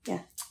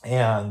 Yeah.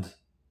 And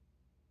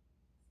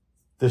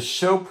the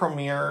show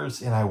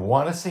premieres in, I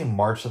want to say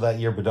March of that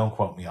year, but don't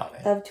quote me on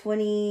it. Of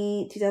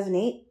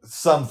 2008?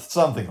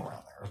 Something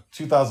around there.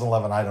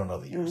 2011, I don't know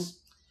the years.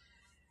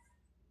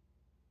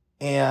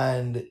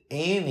 And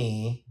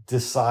Annie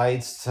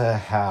decides to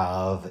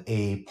have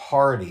a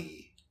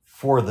party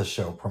for the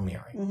show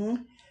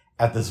premiering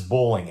at this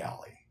bowling alley.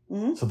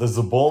 Mm-hmm. So there's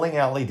a bowling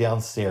alley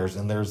downstairs,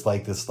 and there's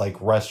like this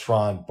like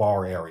restaurant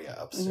bar area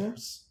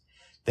upstairs.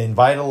 They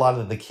invite a lot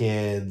of the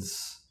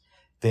kids.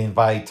 They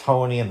invite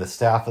Tony and the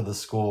staff of the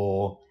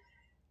school.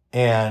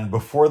 And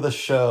before the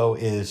show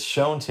is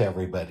shown to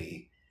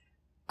everybody,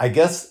 I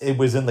guess it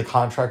was in the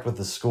contract with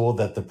the school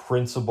that the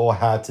principal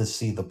had to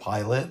see the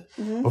pilot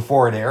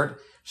before it aired.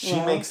 She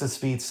makes a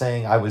speech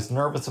saying, I was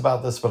nervous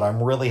about this, but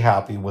I'm really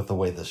happy with the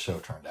way this show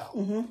turned out.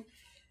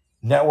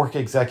 Network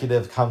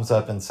executive comes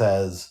up and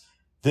says,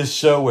 this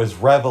show is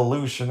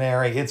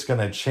revolutionary. It's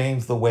going to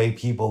change the way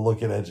people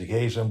look at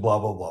education, blah,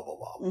 blah, blah, blah,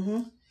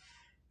 blah.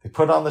 They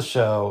put on the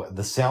show.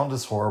 The sound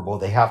is horrible.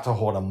 They have to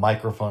hold a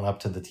microphone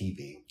up to the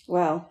TV.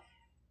 Wow.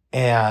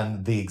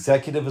 And the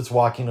executive is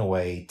walking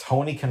away.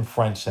 Tony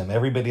confronts him.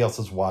 Everybody else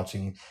is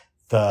watching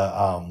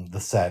the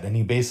set. And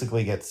he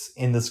basically gets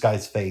in this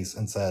guy's face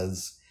and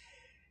says,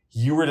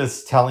 you were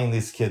just telling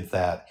these kids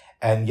that,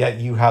 and yet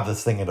you have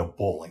this thing at a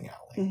bowling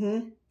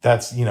alley.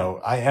 That's, and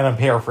I'm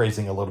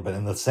paraphrasing a little bit,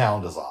 and the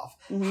sound is off.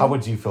 How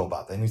would you feel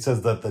about that? And he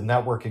says that the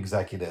network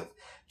executive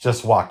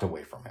just walked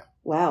away from him.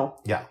 Wow.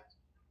 Yeah.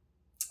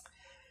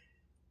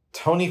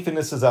 Tony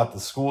finishes out the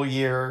school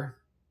year,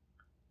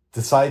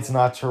 decides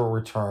not to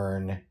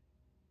return.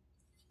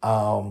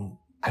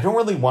 I don't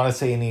really want to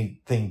say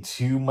anything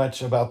too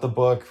much about the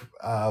book,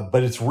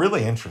 but it's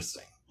really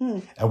interesting.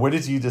 And what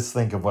did you just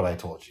think of what I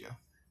told you?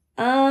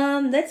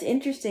 That's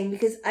interesting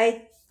because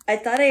I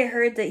thought I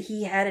heard that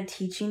he had a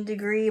teaching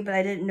degree, but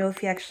I didn't know if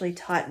he actually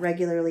taught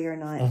regularly or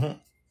not.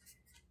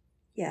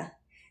 Yeah.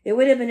 It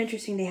would have been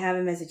interesting to have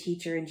him as a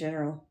teacher in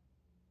general.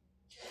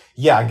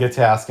 Yeah, I get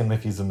to ask him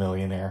if he's a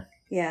millionaire.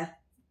 Yeah.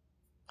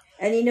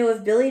 And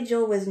if Billy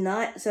Joel was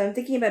not, so I'm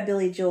thinking about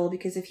Billy Joel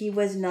because if he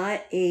was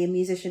not a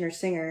musician or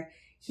singer,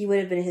 he would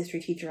have been a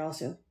history teacher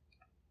also.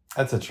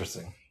 That's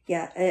interesting.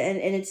 Yeah, and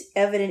it's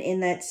evident in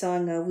that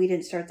song, We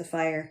Didn't Start the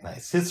Fire.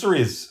 Nice. History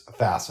is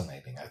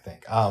fascinating, I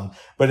think.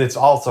 But it's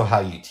also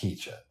how you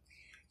teach it.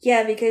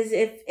 Yeah, because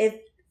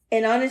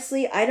and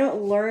honestly, I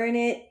don't learn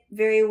it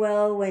very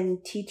well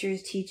when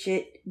teachers teach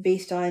it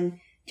based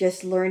on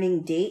just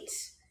learning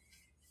dates.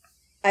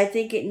 I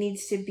think it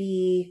needs to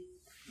be,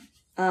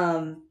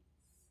 I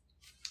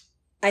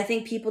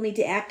think people need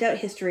to act out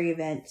history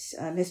events,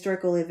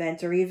 historical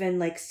events, or even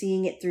like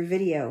seeing it through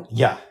video.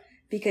 Yeah.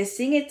 Because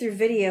seeing it through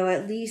video,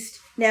 at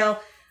least... Now,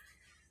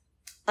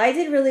 I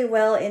did really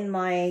well in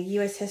my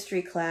U.S.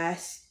 history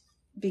class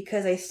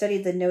because I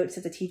studied the notes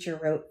that the teacher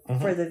wrote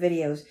for the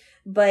videos.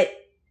 But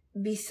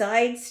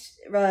besides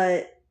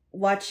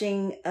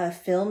watching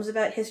films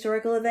about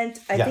historical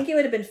events, I think it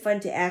would have been fun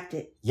to act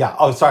it. Yeah.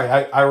 Oh, sorry.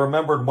 I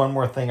remembered one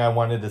more thing I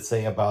wanted to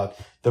say about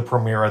the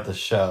premiere of the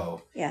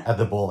show at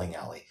the bowling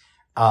alley.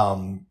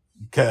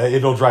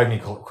 It'll drive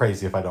me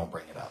crazy if I don't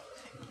bring it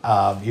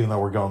up, even though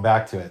we're going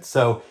back to it.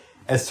 So...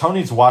 as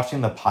Tony's watching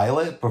the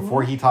pilot,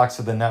 before he talks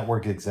to the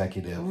network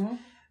executive,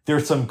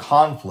 there's some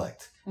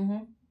conflict.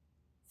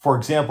 For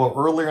example,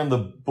 earlier in the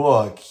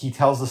book, he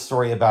tells a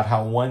story about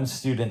how one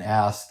student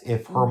asked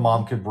if her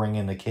mom could bring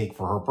in a cake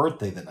for her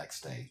birthday the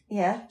next day.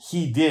 Yeah.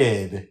 He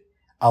did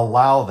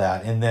allow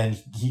that, and then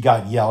he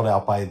got yelled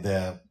out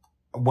by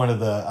one of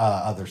the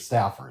other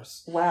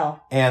staffers.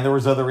 Wow. And there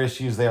was other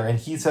issues there. And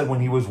he said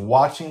when he was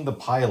watching the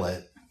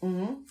pilot,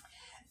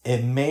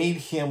 it made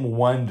him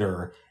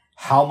wonder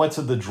how much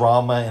of the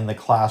drama in the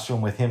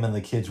classroom with him and the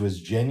kids was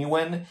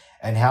genuine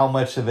and how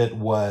much of it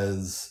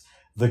was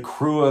the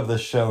crew of the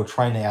show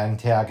trying to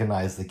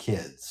antagonize the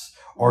kids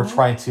or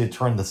trying to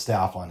turn the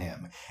staff on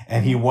him.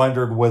 And he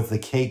wondered, was the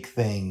cake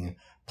thing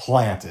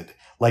planted?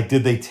 Like,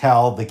 did they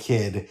tell the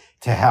kid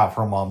to have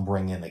her mom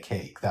bring in a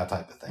cake? That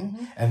type of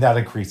thing. And that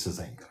increases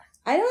anger.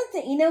 I don't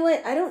think, you know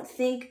what?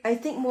 I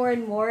think more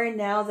and more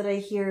now that I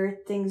hear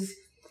things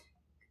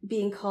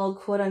being called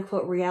quote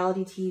unquote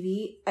reality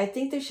TV, I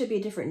think there should be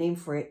a different name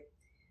for it.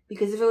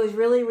 Because if it was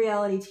really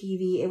reality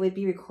TV, it would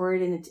be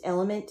recorded in its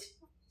element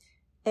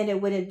and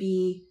it wouldn't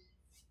be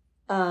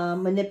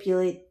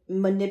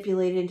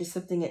manipulated into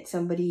something that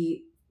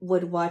somebody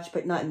would watch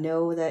but not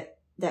know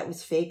that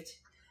was faked.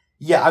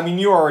 Yeah, I mean,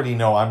 you already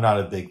know I'm not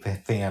a big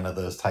fan of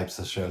those types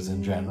of shows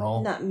in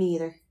general. Not me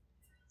either.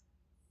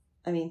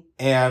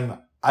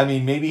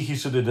 Maybe he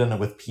should have done it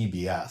with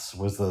PBS,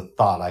 was the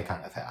thought I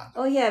kind of had.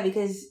 Oh, yeah,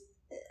 because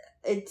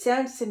it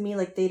sounds to me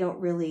like they don't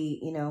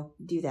really,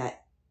 do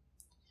that.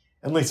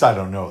 At least I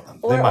don't know them.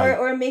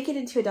 Or make it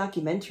into a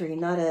documentary,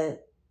 not a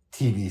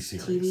TV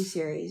series. TV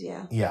series,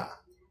 yeah. Yeah.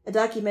 A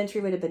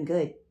documentary would have been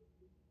good.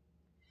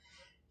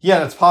 Yeah,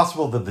 and it's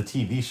possible that the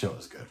TV show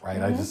is good,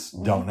 right? I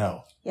just don't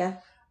know. Yeah.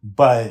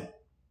 But,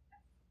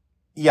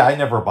 yeah, I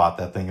never bought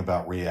that thing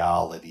about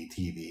reality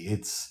TV.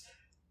 It's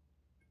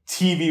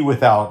TV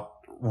without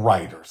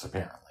writers,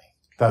 apparently.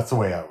 That's the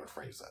way I would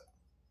phrase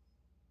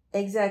it.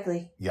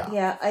 Exactly. Yeah.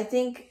 Yeah, I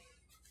think,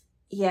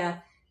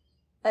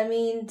 I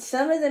mean,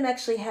 some of them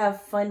actually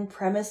have fun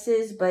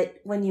premises, but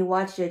when you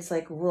watch it, it's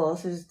like, whoa,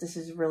 this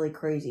is really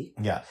crazy.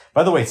 Yeah.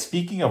 By the way,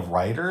 speaking of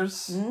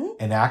writers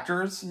and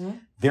actors,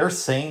 they're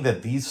saying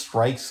that these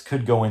strikes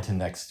could go into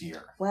next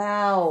year.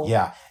 Wow.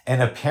 Yeah.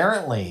 And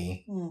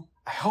apparently,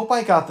 I hope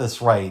I got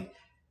this right,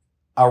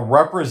 a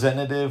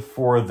representative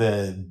for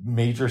the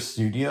major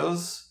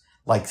studios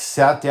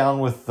sat down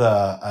with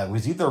it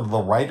was either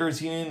the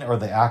writers union or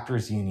the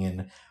actors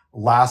union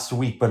last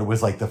week, but it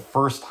was the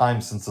first time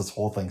since this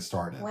whole thing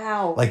started.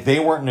 Wow. They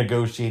weren't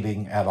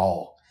negotiating at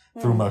all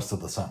through most of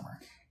the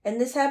summer.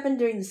 And this happened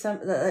during the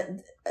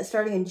summer,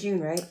 starting in June,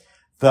 right?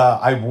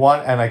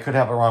 I could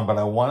have it wrong, but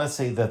I want to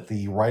say that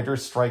the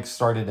writer's strike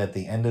started at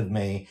the end of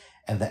May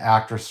and the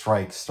actor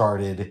strike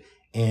started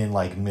in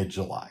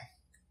mid-July.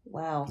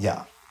 Wow.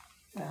 Yeah.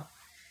 Wow.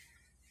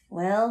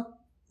 Well,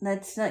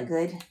 that's not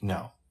good.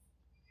 No.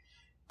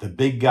 The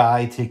big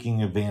guy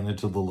taking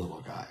advantage of the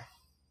little guy.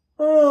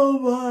 Oh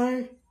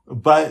my.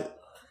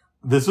 But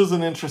this was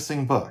an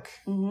interesting book.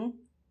 Mm-hmm.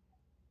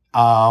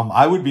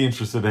 I would be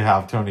interested to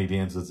have Tony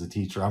Danza as a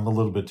teacher. I'm a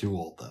little bit too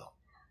old though.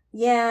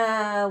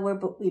 Yeah,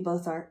 we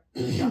both are.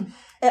 Yeah.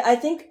 I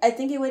think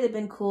it would have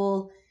been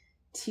cool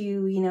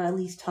to, at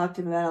least talk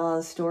to him about a lot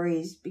of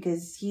stories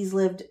because he's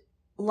lived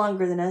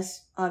longer than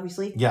us,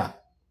 obviously. Yeah.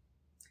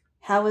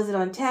 How was it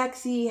on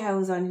Taxi? How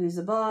was it on Who's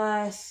the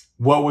Boss?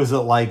 What was it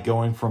like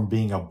going from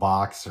being a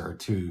boxer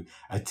to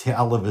a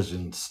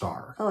television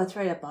star? Oh, that's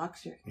right, a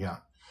boxer. Yeah.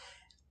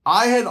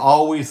 I had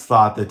always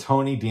thought that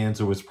Tony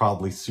Danza was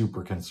probably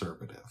super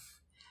conservative.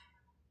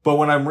 But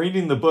when I'm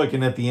reading the book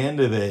and at the end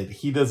of it,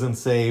 he doesn't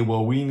say,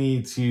 well, we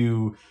need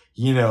to,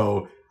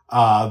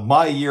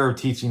 my year of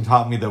teaching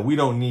taught me that we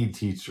don't need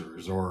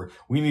teachers or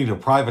we need to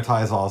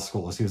privatize all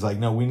schools. He was like,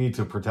 no, we need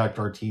to protect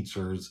our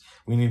teachers.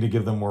 We need to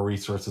give them more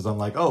resources. I'm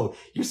like, oh,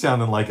 you're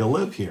sounding like a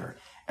lib here.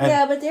 And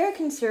yeah, but there are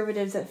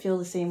conservatives that feel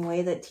the same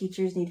way, that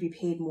teachers need to be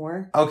paid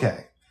more.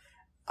 Okay.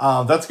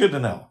 That's good to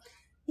know.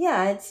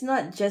 Yeah, it's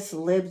not just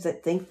libs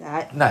that think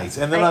that. Nice.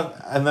 And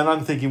then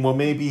I'm thinking, well,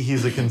 maybe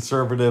he's a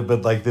conservative,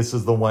 but this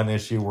is the one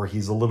issue where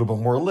he's a little bit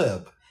more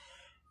lib.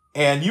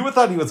 And you would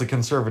thought he was a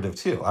conservative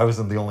too. I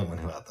wasn't the only one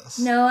who had this.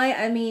 No,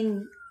 I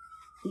mean,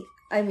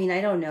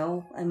 I don't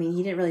know. I mean,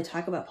 he didn't really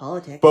talk about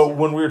politics. But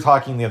when we were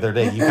talking the other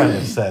day, you kind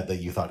of said that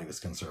you thought he was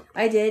conservative.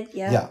 I did,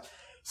 yeah. Yeah.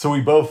 So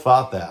we both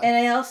thought that. And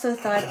I also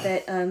thought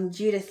that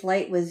Judith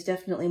Light was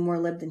definitely more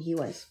lib than he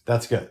was.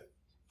 That's good.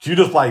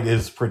 Judith Light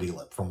is pretty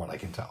lib, from what I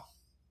can tell.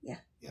 Yeah.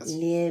 Yes.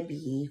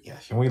 Libby.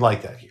 Yes, and we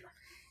like that here.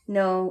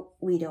 No,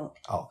 we don't.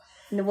 Oh.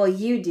 No, well,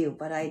 you do,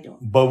 but I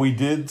don't. But we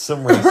did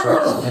some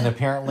research, and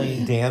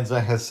apparently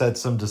Danza has said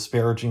some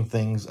disparaging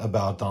things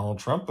about Donald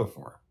Trump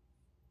before.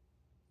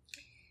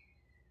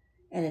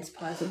 And it's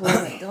possible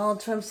that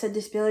Donald Trump said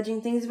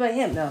disparaging things about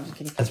him. No, I'm just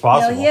kidding. It's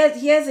possible. No,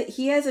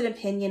 he has an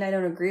opinion. I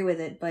don't agree with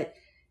it, but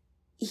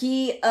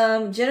he,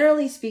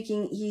 generally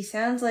speaking, he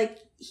sounds like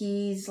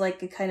he's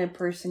like a kind of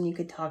person you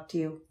could talk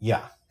to.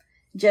 Yeah.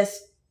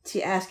 Just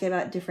to ask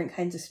about different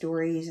kinds of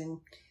stories, and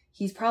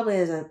he's probably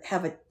has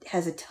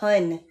a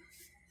ton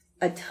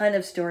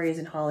of stories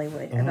in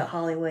Hollywood about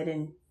Hollywood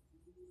and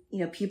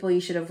people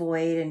you should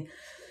avoid. And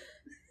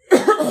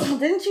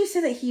didn't you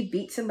say that he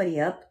beat somebody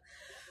up?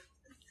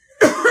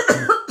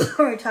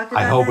 Or talked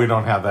about I hope that? we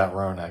don't have that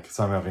Rona because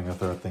I'm having a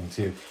throat thing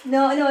too.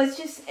 No, it's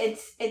just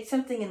it's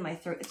something in my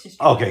throat. It's just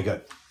okay,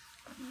 good.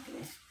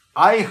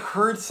 I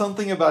heard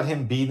something about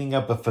him beating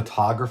up a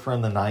photographer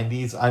in the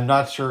 90s. I'm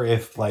not sure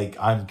if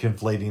I'm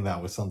conflating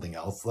that with something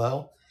else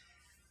though.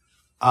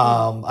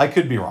 I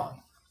could be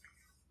wrong.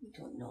 I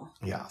don't know.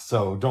 Yeah,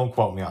 so don't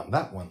quote me on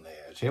that one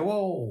there.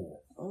 Whoa.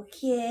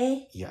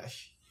 Okay.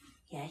 Yes.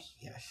 Yes.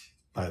 Yes.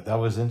 But that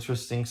was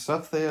interesting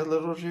stuff there,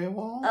 little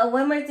J-Wall.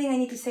 One more thing I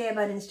need to say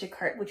about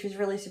Instacart, which was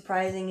really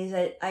surprising, is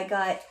that I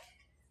got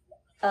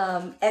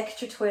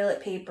extra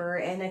toilet paper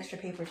and extra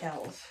paper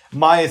towels.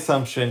 My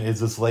assumption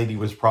is this lady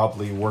was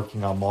probably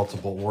working on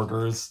multiple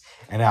orders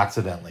and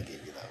accidentally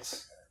gave you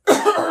those.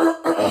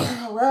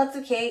 Well, it's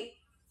okay.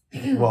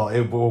 Well,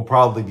 it will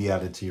probably be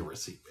added to your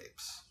receipt,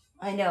 babes.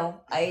 I know.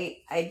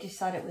 I just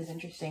thought it was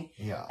interesting.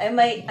 Yeah. I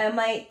might.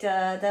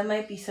 That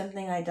might be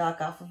something I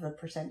dock off of a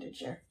percentage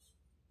here.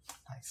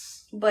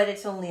 Nice. But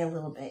it's only a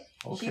little bit.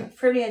 Okay. She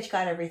pretty much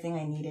got everything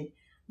I needed,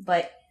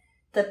 but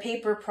the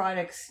paper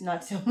products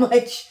not so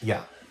much.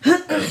 Yeah.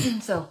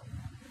 So,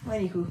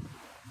 anywho.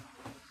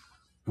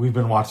 We've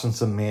been watching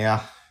some Maya.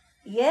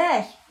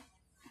 Yeah.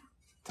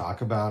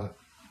 Talk about it.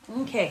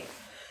 Okay.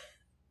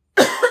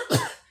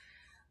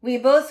 We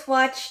both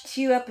watched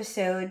 2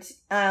 episodes.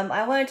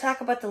 I want to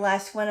talk about the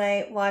last one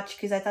I watched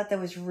because I thought that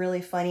was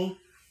really funny.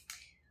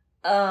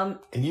 And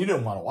you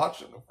didn't want to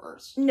watch it at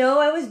first. No,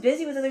 I was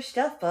busy with other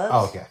stuff, Bubs.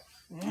 Oh, okay.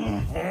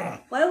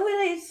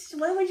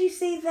 Why would you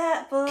say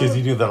that, Bubs? Because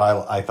you knew that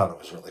I thought it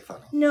was really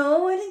funny.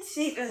 No, I didn't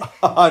say that.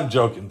 I'm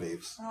joking,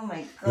 babes. Oh my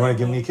god. You want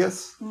to give me a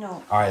kiss?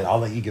 No. All right, I'll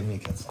let you give me a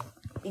kiss.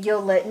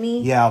 You'll let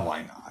me? Yeah,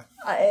 why not?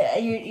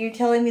 You're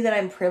telling me that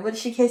I'm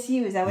privileged to kiss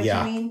you? Is that what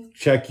you mean?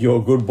 Check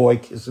your good boy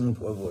kissing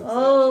privilege.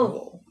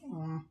 Oh.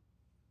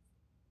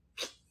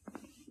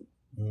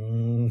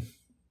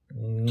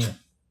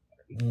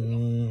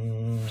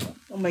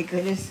 Oh my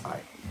goodness. All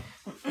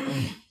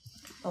right.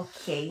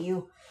 Okay,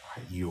 you.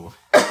 You.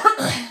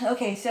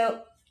 Okay,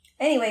 so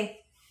anyway,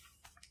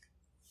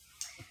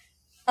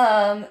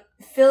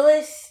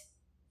 Phyllis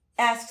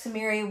asks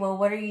Mary, well,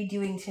 what are you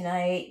doing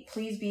tonight?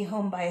 Please be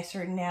home by a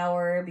certain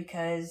hour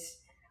because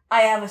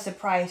I have a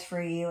surprise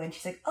for you. And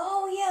she's like,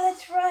 oh yeah,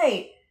 that's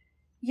right.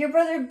 Your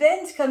brother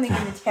Ben's coming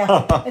into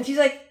town. And she's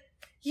like,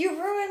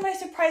 you ruined my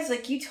surprise.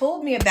 Like, you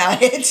told me about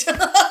it.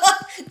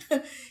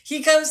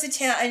 He comes to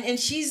town and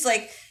she's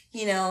like,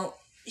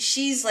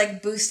 she's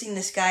like boosting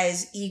this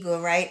guy's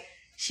ego, right?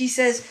 She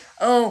says,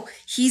 oh,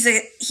 he's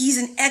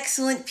an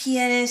excellent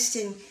pianist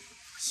and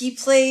he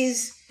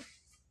plays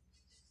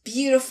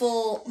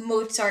beautiful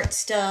Mozart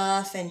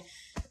stuff and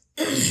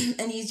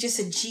and he's just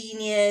a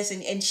genius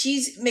and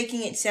she's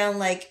making it sound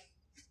like,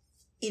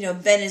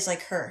 Ben is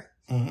like her.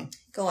 Mm-hmm.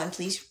 Go on,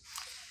 please.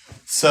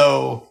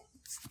 So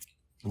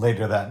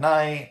later that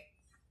night,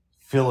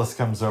 Phyllis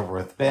comes over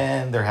with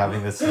Ben. They're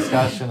having this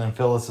discussion and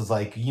Phyllis is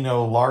like,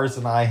 Lars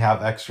and I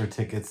have extra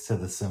tickets to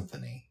the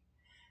symphony.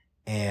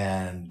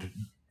 And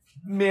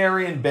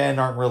Mary and Ben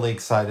aren't really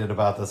excited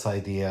about this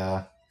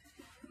idea.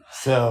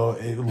 So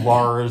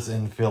Lars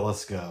and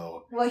Phyllis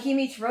go. Well, he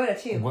meets Rhoda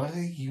too. What?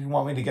 You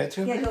want me to get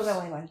to it? Yeah, go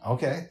on.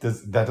 Okay.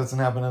 That doesn't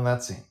happen in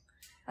that scene.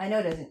 I know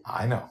it doesn't.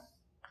 I know.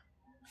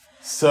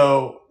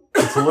 So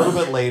it's a little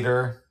bit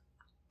later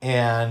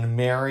and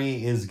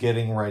Mary is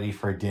getting ready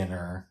for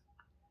dinner.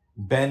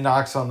 Ben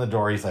knocks on the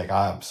door. He's like,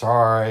 I'm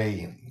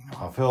sorry.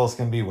 How Phyllis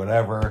can be,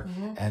 whatever.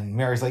 Mm-hmm. And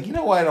Mary's like,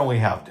 why don't we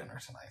have dinner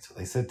tonight? So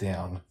they sit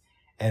down.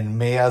 And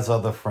Maya's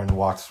other friend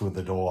walks through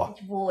the door.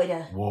 It's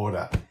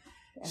Rhoda.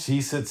 Yeah.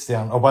 She sits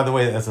down. Oh, by the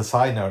way, as a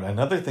side note,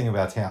 another thing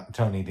about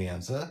Tony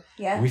Danza.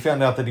 Yeah. We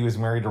found out that he was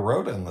married to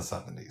Rhoda in the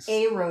 70s.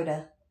 A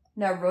Rhoda.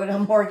 Not Rhoda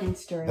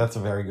Morgenstern. That's a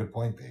very good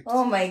point, babes.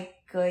 Oh, my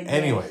goodness.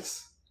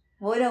 Anyways.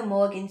 Rhoda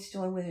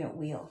Morgenstern wasn't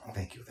real.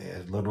 Thank you. They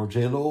had little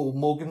J-Lo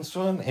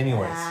Morgenstern.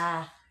 Anyways.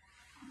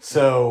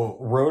 So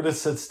Rhoda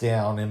sits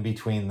down in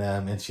between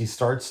them and she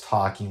starts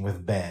talking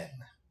with Ben.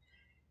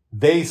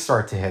 They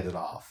start to hit it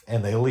off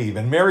and they leave.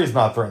 And Mary's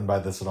not threatened by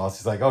this at all.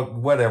 She's like, oh,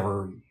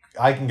 whatever.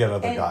 I can get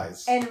other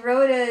guys. And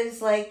Rhoda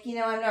is like,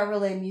 I'm not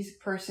really a music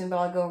person, but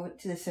I'll go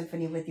to the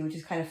symphony with you, which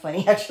is kind of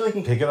funny, actually.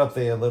 Pick it up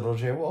there, little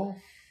J-Wall.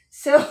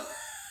 So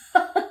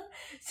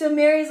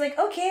Mary's like,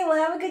 okay, well,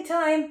 have a good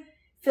time.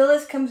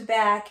 Phyllis comes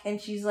back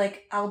and she's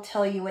like, I'll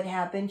tell you what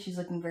happened. She's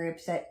looking very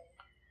upset.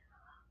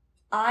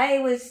 I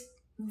was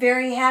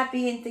very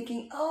happy and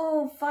thinking,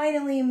 oh,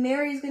 finally,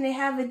 Mary's going to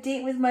have a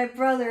date with my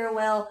brother.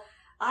 Well,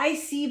 I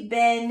see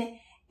Ben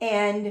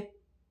and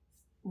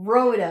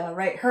Rhoda,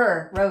 right?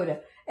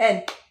 Rhoda.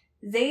 And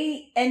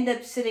they end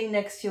up sitting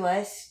next to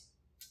us.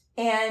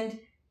 And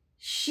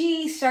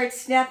she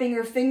starts snapping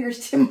her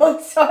fingers to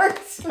Mozart.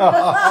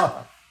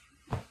 That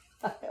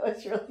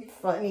was really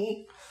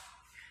funny.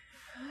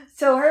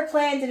 So her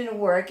plan didn't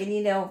work. And,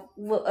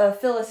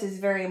 Phyllis is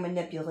very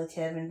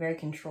manipulative and very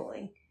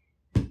controlling.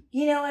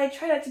 I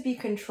try not to be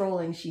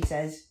controlling, she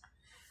says.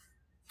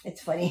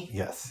 It's funny.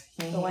 Yes.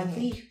 Go on,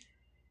 please.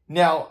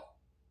 Now,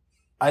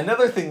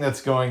 another thing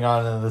that's going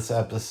on in this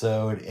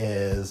episode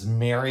is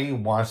Mary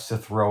wants to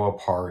throw a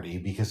party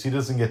because she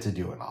doesn't get to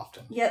do it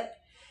often. Yep.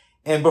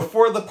 And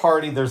before the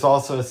party, there's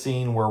also a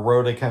scene where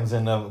Rhoda comes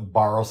in to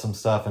borrow some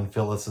stuff and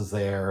Phyllis is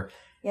there.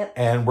 Yep.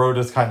 And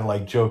Rhoda's kind of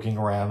like joking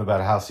around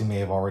about how she may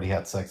have already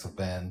had sex with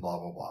Ben, blah,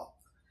 blah, blah.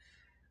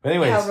 But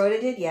anyways. How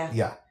Rhoda did? Yeah.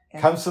 Yeah.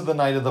 Comes to the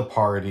night of the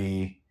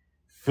party.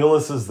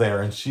 Phyllis is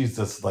there and she's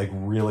just like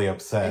really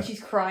upset. And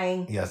she's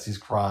crying. Yes, she's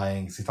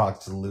crying. She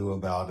talks to Lou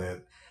about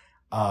it.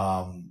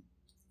 And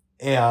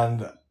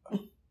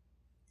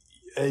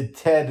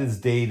Ted is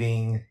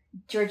dating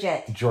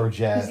Georgette.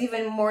 Georgette. Who's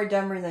even more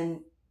dumber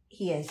than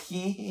he is.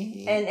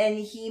 And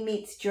he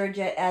meets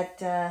Georgette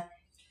at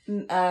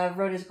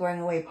Rhoda's going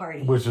away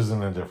party. Which is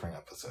in a different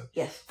episode.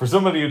 Yes. For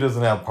somebody who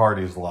doesn't have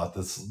parties a lot,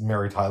 this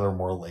Mary Tyler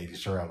Moore lady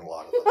sure had a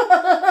lot of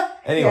them.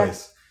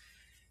 Anyways,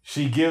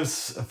 she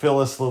gives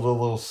Phyllis a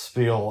little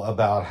spiel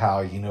about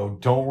how,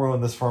 don't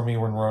ruin this for me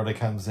when Rhoda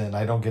comes in.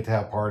 I don't get to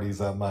have parties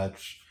that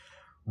much.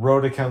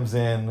 Rhoda comes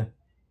in,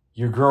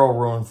 your girl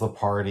ruins the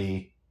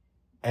party,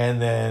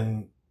 and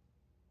then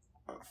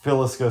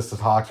Phyllis goes to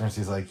talk to her and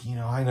she's like,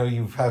 I know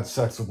you've had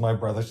sex with my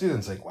brother. She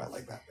didn't say quite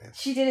like that, babe.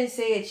 She didn't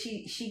say it.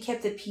 She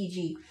kept it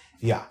PG.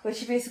 Yeah. But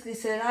she basically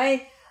said,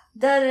 and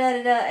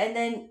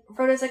then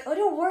Rhoda's like, oh,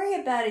 don't worry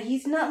about it.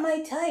 He's not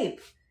my type.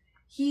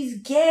 He's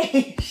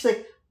gay. She's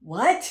like,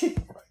 what? She's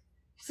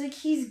like,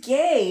 he's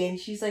gay. And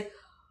she's like,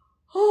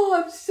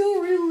 oh, I'm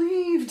so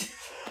relieved.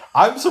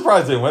 I'm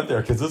surprised they went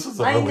there because this was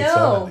the early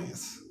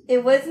 70s.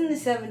 It was in the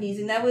 70s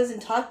and that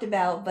wasn't talked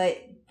about,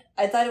 but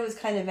I thought it was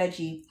kind of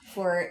edgy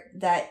for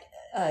that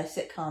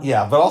sitcom.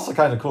 Yeah, but also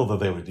kind of cool that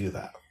they would do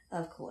that.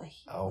 Of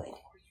course. Oh,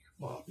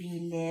 Bob.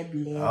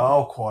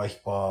 Of course,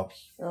 Bob.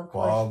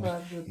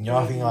 Bob.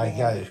 Nothing like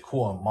that is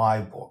cool in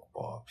my book,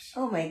 Bob.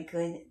 Oh my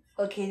goodness.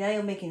 Okay, now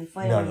you're making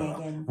fun of me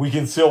again. We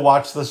can still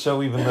watch the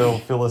show even though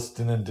Phyllis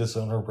didn't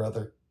disown her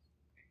brother.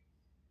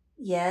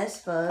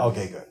 Yes, Bubs.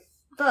 Okay, good.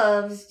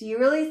 Bubs, do you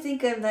really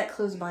think I'm that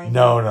close-minded?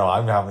 No,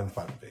 I'm having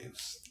fun,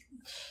 babes.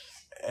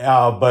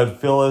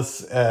 But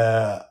Phyllis,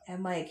 At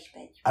my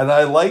expense. and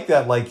I like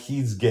that,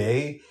 he's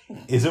gay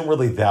isn't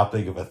really that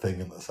big of a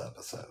thing in this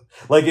episode.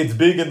 It's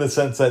big in the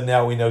sense that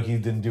now we know he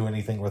didn't do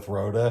anything with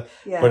Rhoda,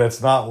 but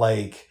it's not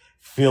like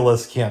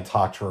Phyllis can't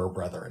talk to her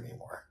brother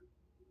anymore.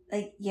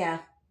 Yeah.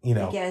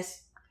 I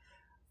guess.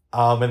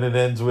 And it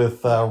ends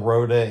with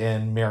Rhoda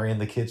and Mary in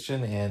the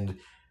kitchen and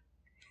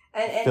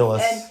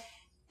Phyllis.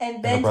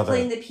 And Ben's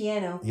playing the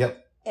piano.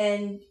 Yep.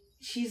 And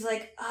she's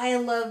like, I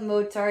love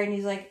Mozart. And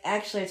he's like,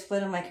 actually, it's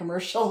one of my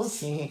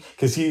commercials.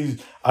 Because he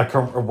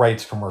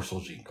writes commercial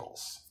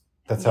jingles.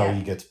 That's how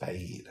he gets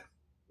paid.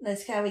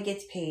 That's how he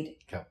gets paid.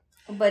 Yep.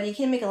 But he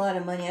can make a lot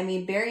of money. I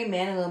mean, Barry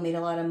Manilow made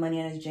a lot of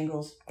money on his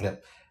jingles.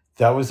 Yep.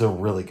 That was a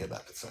really good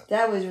episode.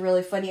 That was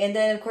really funny. And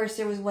then, of course,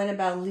 there was one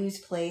about Lou's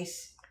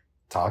place.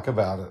 Talk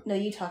about it. No,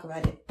 you talk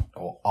about it.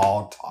 Oh,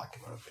 I'll talk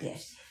about it.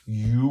 Yes.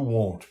 You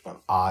won't,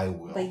 but I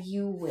will. But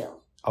you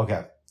will.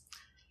 Okay.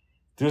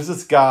 There's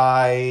this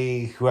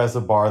guy who has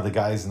a bar. The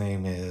guy's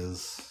name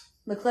is...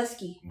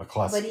 McCluskey.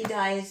 But he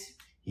dies.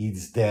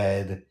 He's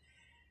dead.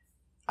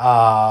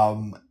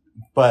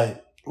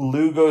 But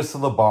Lou goes to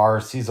the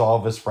bar, sees all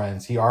of his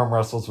friends. He arm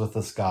wrestles with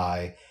this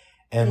guy.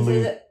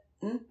 And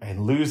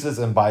and loses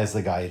and buys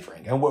the guy a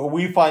drink. And what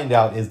we find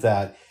out is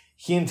that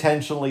he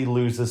intentionally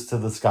loses to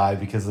this guy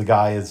because the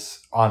guy is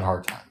on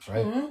hard times,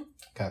 right? Mm-hmm.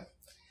 Okay.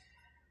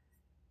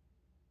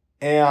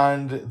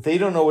 And they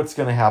don't know what's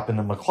going to happen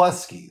to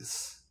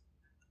McCluskey's.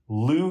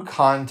 Lou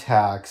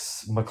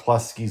contacts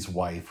McCluskey's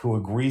wife, who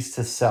agrees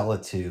to sell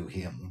it to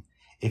him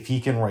if he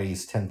can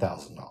raise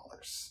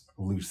 $10,000.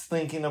 Lou's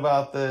thinking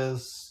about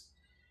this.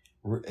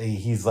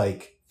 He's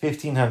like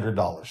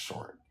 $1,500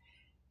 short.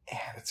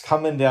 And it's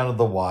coming down to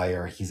the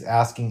wire. He's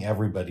asking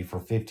everybody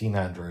for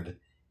 $1,500.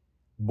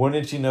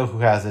 Wouldn't you know who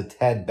has it?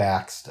 Ted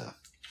Baxter.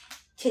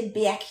 Ted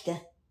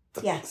Baxter.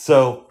 Yeah.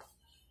 So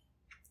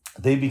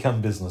they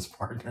become business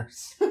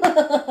partners.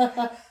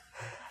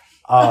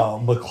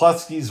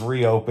 McCluskey's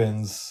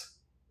reopens.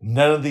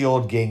 None of the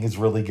old gang is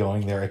really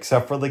going there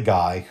except for the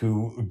guy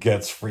who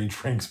gets free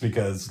drinks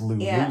because Lou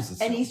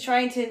loses. And he's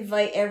trying to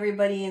invite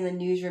everybody in the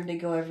newsroom to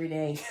go every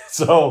day.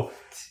 So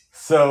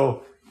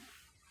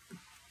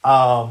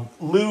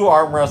Lou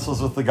arm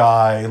wrestles with the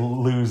guy,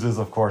 loses,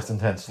 of course,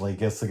 intentionally,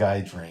 gets the guy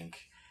a drink.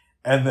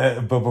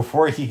 But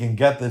before he can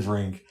get the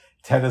drink,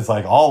 Ted is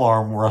like, I'll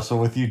arm wrestle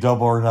with you,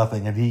 double or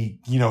nothing. And he,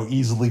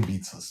 easily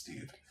beats this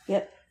dude.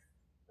 Yep.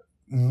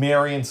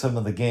 Mary and some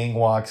of the gang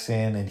walks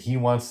in and he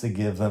wants to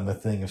give them a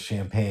thing of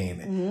champagne.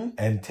 Mm-hmm.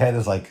 And Ted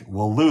is like,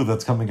 well, Lou,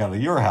 that's coming out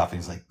of your half.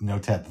 He's like, no,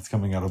 Ted, that's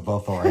coming out of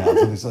both our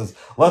halves. And he says,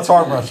 let's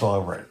arm wrestle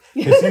over it.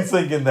 Because he's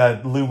thinking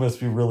that Lou must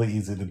be really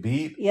easy to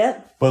beat.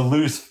 Yep. But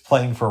Lou's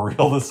playing for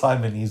real this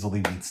time and easily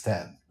beats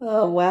Ted.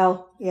 Oh,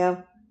 wow.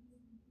 Yeah.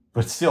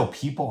 But still,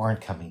 people aren't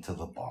coming to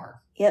the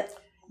bar. Yep.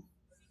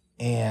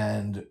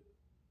 And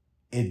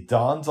it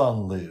dawns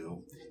on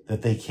Lou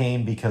that they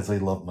came because they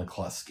love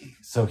McCluskey.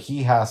 So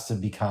he has to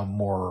become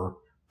more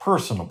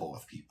personable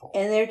with people.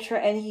 And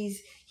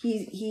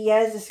he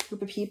has this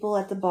group of people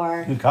at the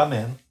bar who come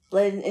in,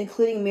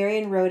 including Mary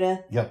and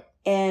Rhoda. Yep.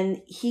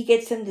 And he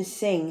gets them to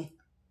sing.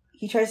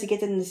 He tries to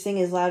get them to sing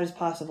as loud as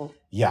possible.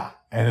 Yeah,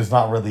 and is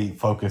not really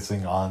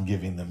focusing on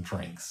giving them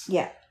drinks.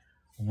 Yeah.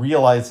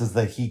 Realizes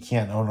that he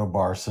can't own a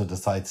bar, so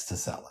decides to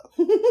sell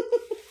it.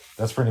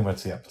 That's pretty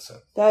much the episode.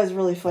 That was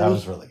really funny. That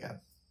was really good.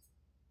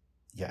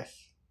 Yeah.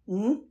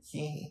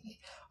 Mm-hmm.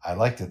 I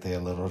liked it there,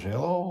 little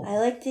Jill. I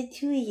liked it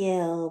too,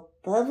 Yell.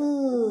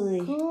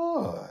 Bubble.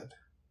 Good.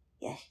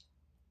 Yes.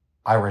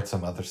 I read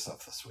some other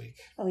stuff this week.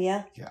 Oh,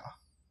 yeah? Yeah.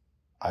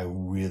 I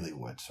really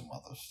read some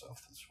other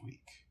stuff this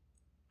week.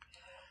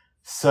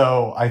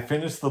 So I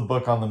finished the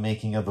book on the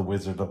making of The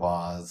Wizard of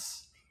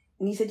Oz.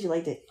 And you said you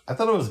liked it. I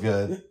thought it was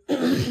good.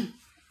 They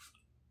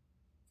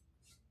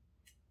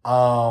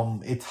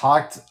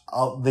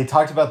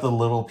talked about the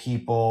little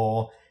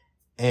people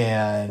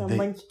and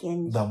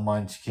The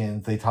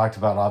Munchkins. They talked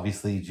about,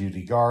 obviously,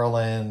 Judy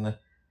Garland.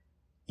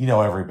 You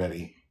know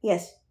everybody.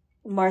 Yes.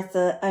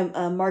 Margaret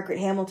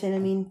Hamilton, I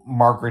mean.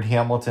 Margaret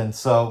Hamilton.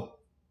 So,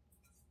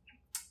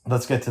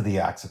 let's get to the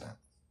accident.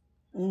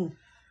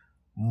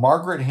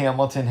 Margaret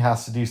Hamilton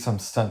has to do some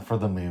stunt for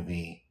the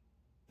movie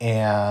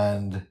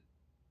and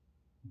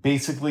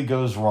basically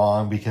goes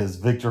wrong because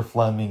Victor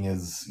Fleming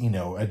is,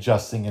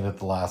 adjusting it at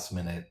the last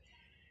minute.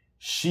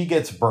 She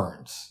gets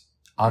burns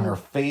on her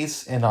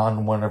face and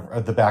on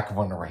the back of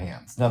one of her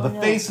hands. Now, the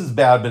face is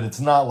bad, but it's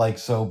not like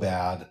so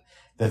bad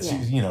that she,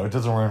 it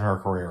doesn't ruin her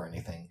career or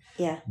anything.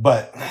 Yeah.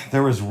 But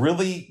there was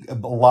really a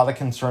lot of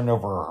concern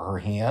over her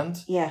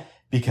hand. Yeah.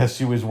 Because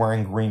she was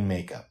wearing green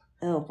makeup.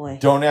 Oh, boy.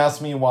 Don't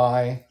ask me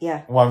why.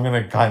 Yeah. Well, I'm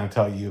going to kind of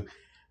tell you.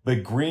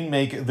 But green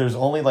makeup, there's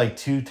only like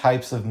 2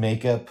 types of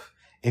makeup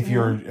if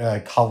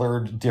you're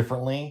colored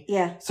differently.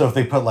 Yeah. So if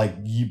they put like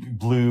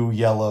blue,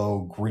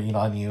 yellow, green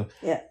on you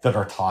that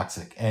are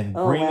toxic. And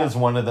green is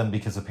one of them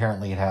because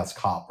apparently it has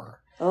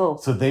copper. Oh.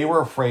 So they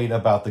were afraid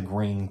about the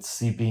green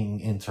seeping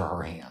into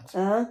her hand.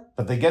 Uh-huh.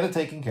 But they get it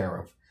taken care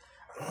of.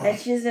 And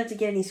she doesn't have to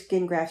get any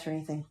skin grafts or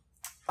anything.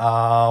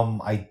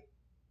 I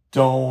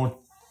don't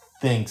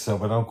think so,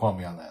 but don't quote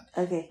me on that.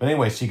 Okay. But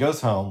anyway, she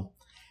goes home.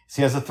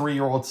 She has a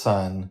 3-year-old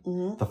son.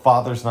 Mm-hmm. The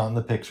father's not in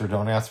the picture.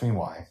 Don't ask me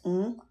why.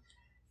 Mm-hmm.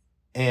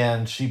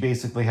 And she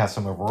basically has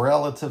some of her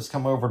relatives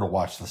come over to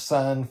watch the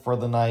son for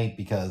the night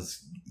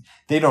because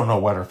they don't know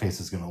what her face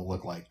is going to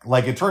look like.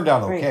 Like, it turned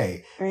out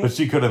okay, right. But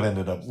she could have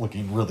ended up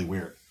looking really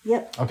weird.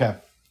 Yep. Okay.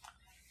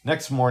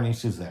 Next morning,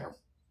 she's there.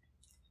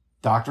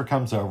 Doctor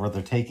comes over.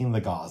 They're taking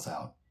the gauze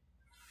out.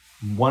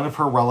 One of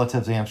her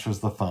relatives answers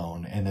the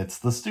phone, and it's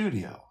the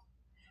studio.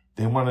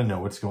 They want to know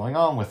what's going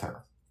on with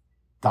her.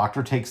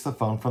 Doctor takes the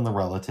phone from the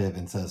relative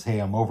and says, "Hey,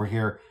 I'm over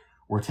here.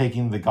 We're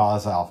taking the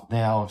gauze out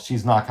now.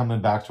 She's not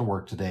coming back to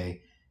work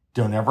today.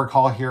 Don't ever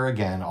call here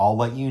again. I'll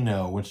let you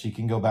know when she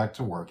can go back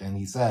to work." And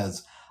he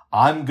says,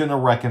 "I'm going to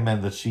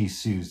recommend that she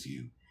sues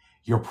you.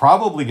 You're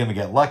probably going to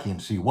get lucky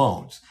and she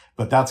won't,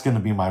 but that's going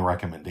to be my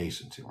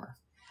recommendation to her."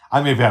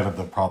 I may have added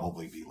the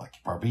probably be lucky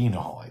part, but you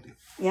know how I do.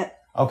 Yep.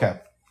 Okay.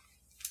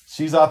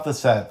 She's off the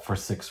set for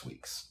 6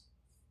 weeks.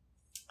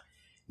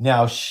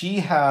 Now,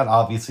 she had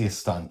obviously a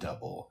stunt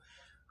double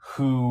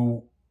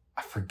who,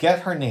 I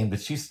forget her name,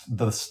 but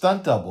the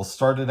stunt double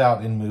started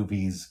out in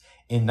movies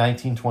in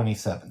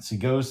 1927. She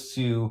goes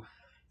to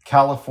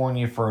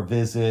California for a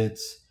visit.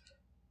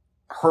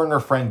 Her and her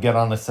friend get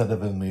on a set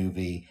of a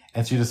movie,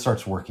 and she just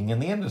starts working in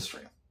the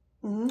industry.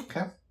 Mm-hmm.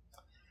 Okay.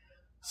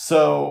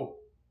 So,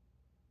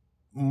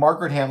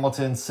 Margaret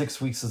Hamilton,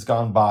 6 weeks has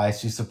gone by.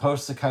 She's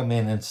supposed to come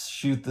in and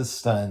shoot the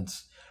stunt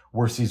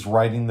where she's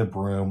riding the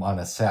broom on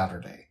a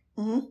Saturday.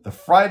 Mm-hmm. The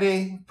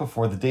Friday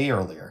before, the day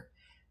earlier,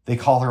 they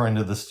call her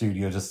into the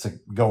studio just to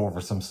go over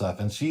some stuff.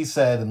 And she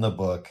said in the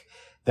book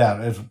that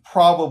it's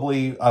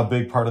probably a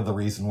big part of the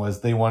reason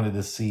was they wanted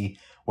to see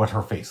what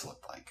her face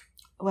looked like.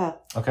 Wow.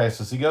 Okay,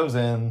 so she goes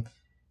in,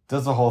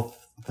 does the whole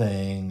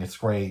thing. It's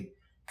great.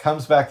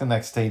 Comes back the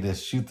next day to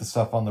shoot the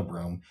stuff on the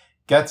broom.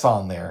 Gets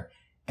on there.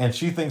 And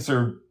she thinks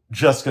they're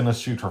just going to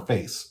shoot her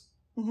face.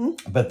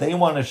 Mm-hmm. But they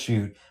want to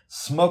shoot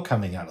smoke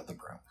coming out of the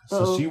broom.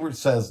 So she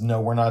says,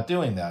 "No, we're not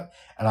doing that.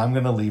 And I'm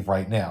going to leave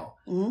right now."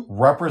 Mm-hmm.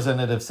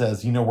 Representative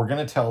says, "We're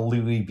going to tell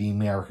Louis B.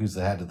 Mayer, who's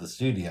the head of the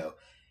studio,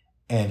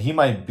 and he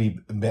might be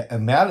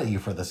mad at you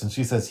for this." And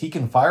she says, "He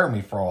can fire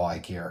me for all I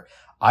care.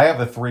 I have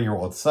a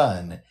 3-year-old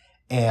son,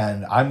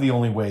 and I'm the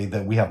only way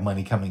that we have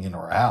money coming into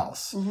our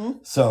house.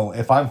 Mm-hmm. So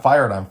if I'm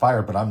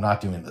fired, but I'm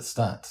not doing the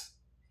stunt."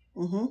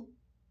 Mm-hmm.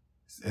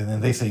 And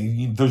then they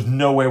say, "There's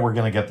no way we're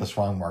going to get this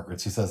wrong, Margaret."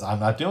 She says, "I'm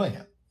not doing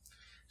it."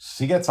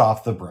 She gets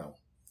off the broom.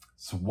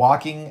 She's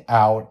walking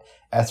out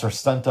as her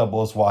stunt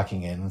double is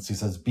walking in, and she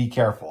says, "Be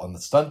careful." And the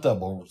stunt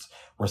double's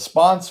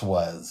response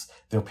was,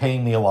 "They're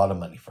paying me a lot of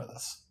money for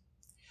this."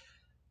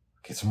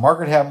 Okay, so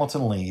Margaret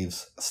Hamilton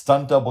leaves.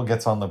 Stunt double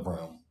gets on the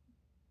broom.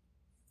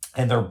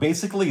 And they're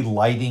basically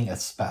lighting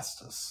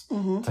asbestos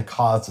to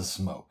cause a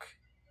smoke.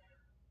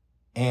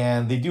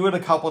 And they do it a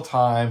couple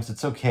times.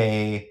 It's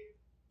okay.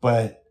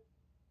 But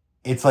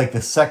it's like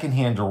the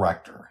secondhand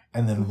director.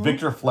 And then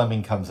Victor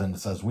Fleming comes in and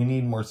says, "We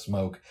need more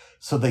smoke."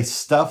 So they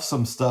stuff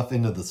some stuff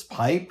into this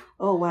pipe.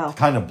 Oh, wow. To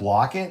kind of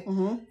block it.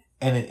 Mm-hmm.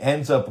 And it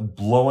ends up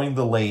blowing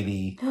the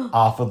lady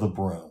off of the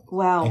broom.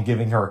 Wow. And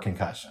giving her a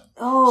concussion.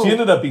 Oh. She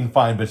ended up being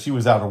fine, but she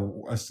was that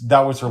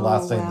was her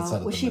last day in the set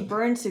of the Was she movie.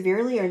 burned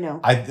severely or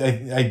no?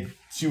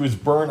 She was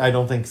burned, I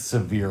don't think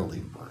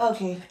severely burned.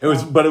 Okay.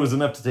 But it was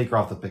enough to take her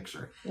off the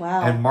picture.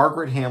 Wow. And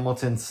Margaret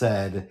Hamilton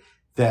said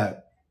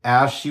that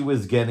as she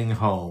was getting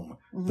home,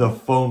 the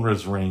phone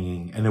was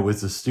ringing, and it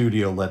was the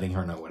studio letting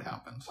her know what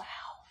happened. Wow.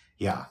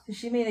 Yeah. So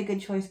she made a good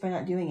choice by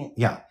not doing it.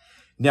 Yeah.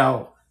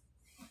 Now,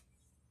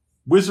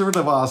 Wizard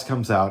of Oz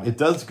comes out. It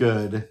does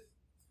good,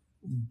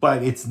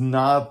 but it's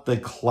not the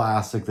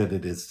classic that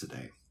it is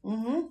today.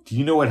 Mm-hmm. Do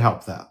you know what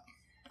helped that?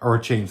 Or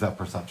changed that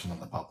perception in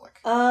the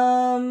public?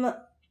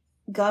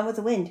 Gone with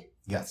the Wind.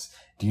 Yes.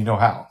 Do you know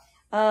how?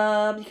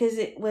 Because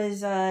it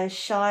was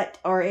shot,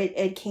 or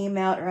it came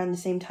out around the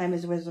same time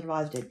as Wizard of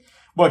Oz did.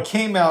 Well, it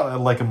came out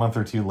like a month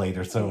or two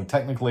later, so Yeah.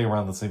 technically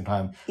around the same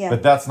time. Yeah.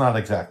 But that's not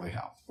exactly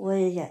how. Well,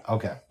 yeah.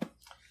 Okay.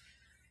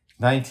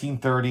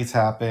 1930s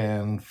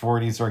happened.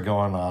 40s are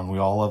going on. We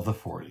all love the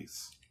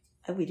 40s.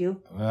 We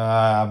do?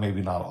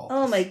 Maybe not all.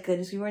 Oh my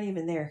goodness, we weren't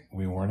even there.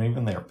 We weren't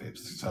even there,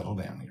 babes. Settle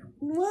down here.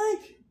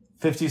 What?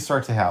 50s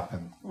start to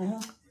happen.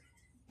 Uh-huh.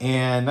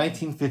 And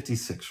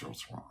 1956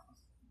 rolls around.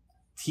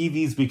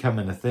 TV's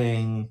becoming a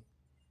thing.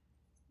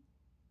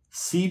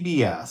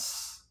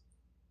 CBS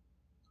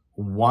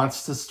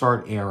wants to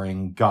start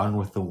airing Gone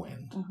with the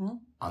Wind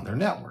on their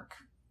network.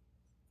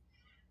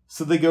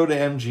 So they go to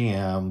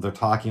MGM, they're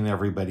talking to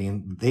everybody,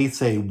 and they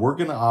say, we're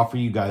going to offer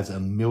you guys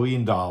 $1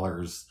 million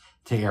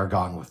to air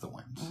Gone with the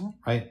Wind,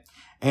 right?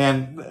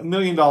 And $1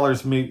 million,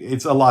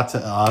 it's a lot to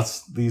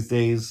us these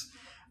days,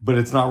 but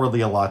it's not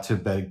really a lot to a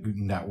big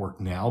network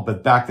now.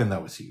 But back then,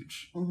 that was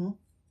huge.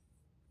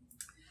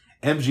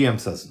 MGM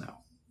says no.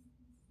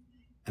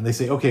 And they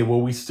say, okay,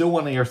 well, we still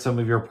want to air some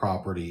of your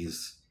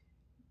properties.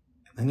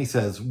 And then he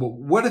says, well,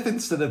 what if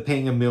instead of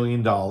paying $1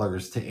 million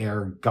to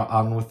air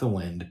Gone with the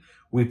Wind,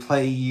 we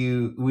pay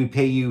you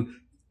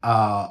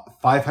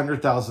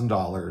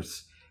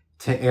 $500,000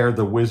 to air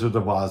The Wizard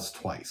of Oz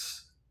twice.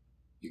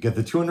 You get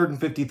the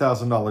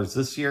 $250,000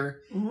 this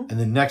year, and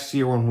then next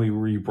year when we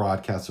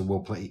rebroadcast it, we'll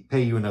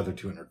pay you another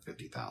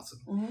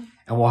 $250,000,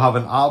 and we'll have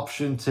an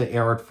option to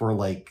air it for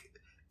like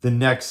the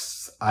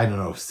next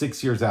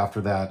 6 years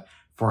after that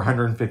for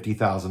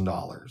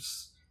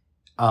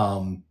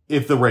 $150,000,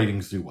 if the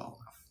ratings do well enough.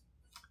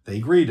 They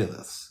agree to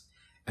this,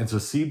 and so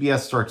CBS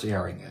starts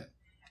airing it,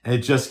 and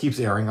it just keeps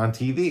airing on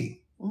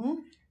TV,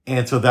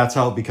 and so that's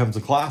how it becomes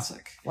a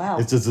classic. Wow!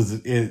 It's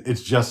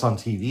just on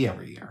TV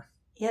every year.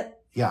 Yep.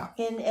 Yeah.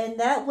 And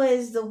that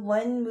was the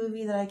one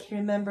movie that I can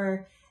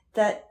remember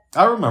that...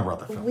 I remember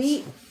other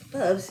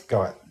films.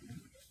 Go ahead.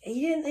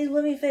 He didn't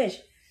let me finish.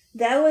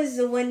 That was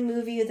the one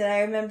movie that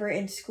I remember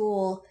in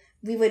school.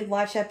 We would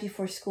watch that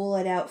before school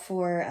let out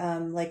for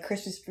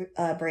Christmas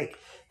break.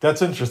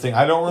 That's interesting.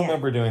 I don't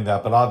remember doing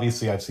that, but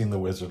obviously I've seen The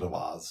Wizard of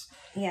Oz.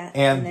 Yeah.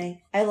 And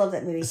I love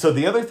that movie. So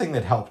the other thing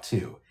that helped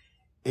too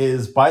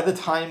is by the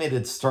time it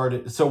had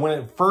started, so when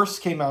it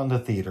first came out into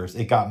theaters,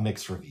 it got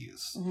mixed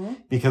reviews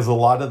because a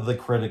lot of the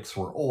critics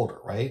were older,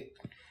 right?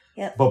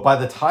 Yep. But by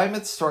the time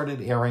it started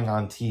airing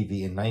on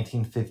TV in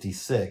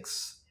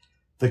 1956,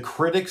 the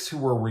critics who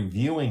were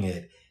reviewing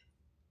it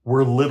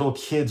were little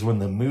kids when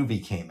the movie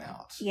came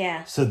out.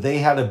 Yeah. So they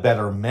had a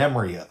better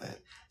memory of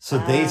it. So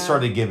they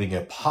started giving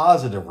it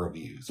positive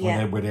reviews when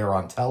it would air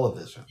on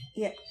television.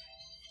 Yeah.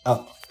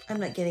 Oh.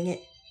 I'm not getting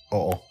it.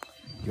 Oh,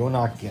 you're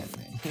not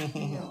getting it.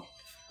 No.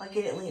 I'll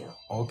get it later.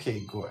 Okay,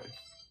 good.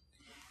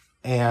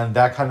 And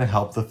that kind of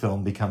helped the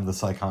film become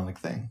this iconic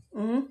thing.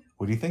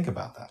 What do you think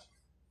about that?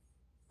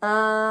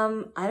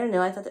 I don't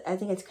know. I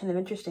think it's kind of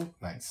interesting.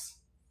 Nice.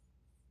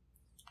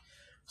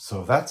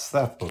 So that's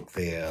that book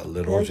there,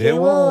 Little Okay, J.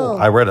 well.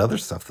 I read other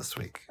stuff this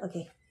week.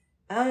 Okay.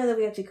 I don't know that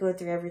we have to go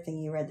through everything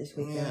you read this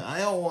week. Yeah,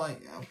 I don't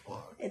like that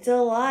book. It's a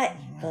lot.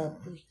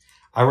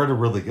 I read a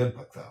really good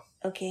book, though.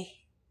 Okay.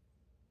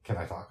 Can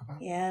I talk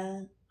about it?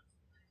 Yeah.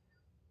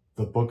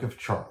 The Book of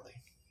Charlie.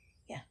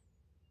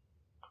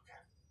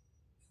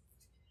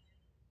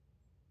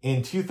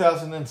 In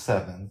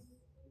 2007,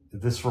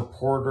 this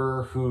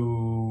reporter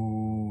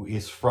who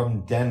is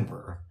from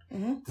Denver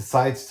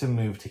decides to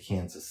move to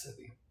Kansas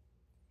City.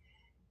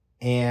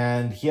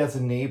 And he has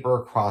a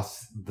neighbor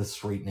across the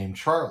street named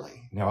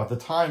Charlie. Now, at the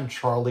time,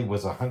 Charlie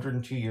was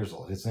 102 years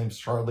old. His name's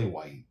Charlie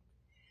White.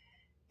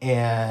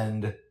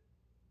 And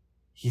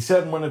he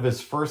said in one of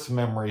his first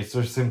memories,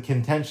 there's some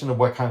contention of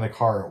what kind of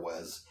car it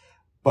was,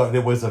 but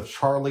it was of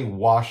Charlie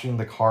washing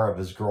the car of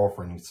his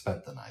girlfriend who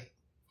spent the night.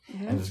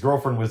 And his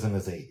girlfriend was in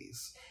his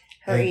 80s.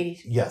 Her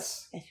 80s.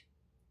 Yes.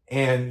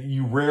 And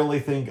you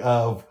rarely think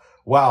of,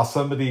 wow,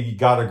 somebody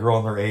got a girl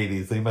in their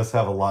 80s. They must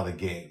have a lot of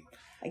game.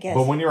 I guess.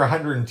 But when you're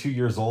 102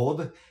 years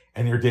old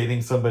and you're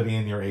dating somebody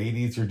in your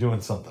 80s, you're doing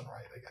something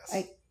right, I guess.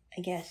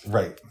 I guess.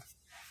 Right.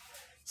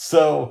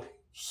 So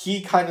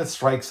he kind of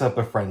strikes up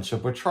a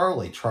friendship with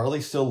Charlie.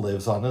 Charlie still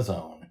lives on his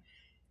own.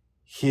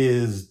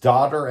 His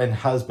daughter and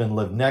husband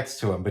live next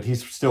to him, but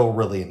he's still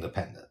really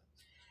independent.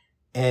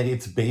 And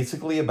it's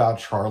basically about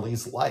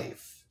Charlie's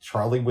life.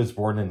 Charlie was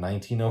born in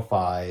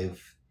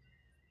 1905.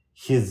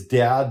 His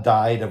dad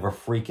died of a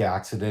freak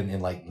accident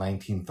in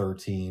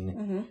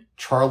 1913.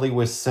 Charlie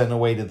was sent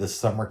away to the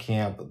summer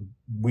camp.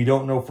 We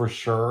don't know for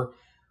sure,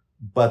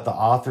 but the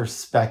author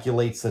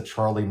speculates that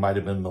Charlie might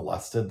have been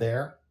molested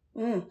there.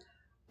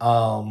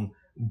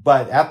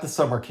 But at the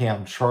summer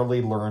camp,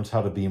 Charlie learns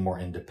how to be more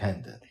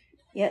independent.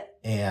 Yep.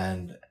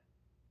 And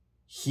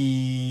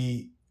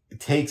he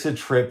takes a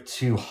trip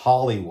to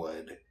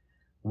Hollywood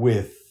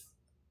with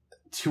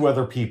two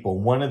other people.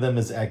 One of them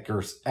is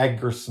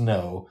Edgar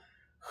Snow,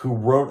 who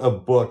wrote a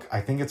book,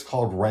 I think it's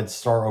called Red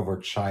Star Over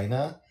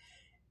China.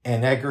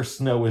 And Edgar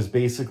Snow is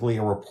basically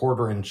a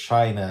reporter in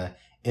China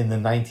in the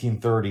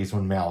 1930s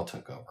when Mao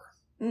took over.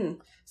 Mm.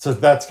 So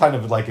that's kind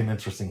of like an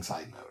interesting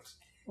side note.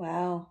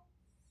 Wow.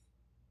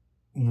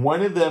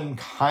 One of them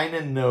kind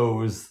of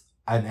knows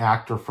an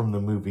actor from the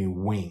movie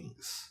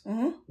Wings.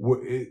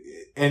 Mm-hmm.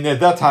 And at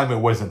that time, it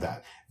wasn't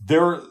that.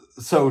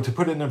 So to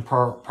put it in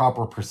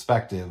proper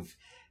perspective,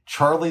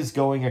 Charlie's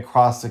going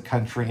across the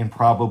country in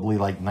probably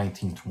like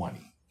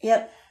 1920.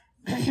 Yep.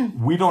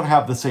 We don't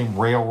have the same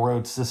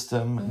railroad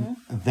system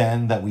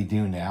then that we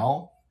do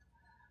now.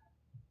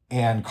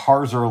 And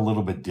cars are a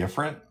little bit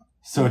different.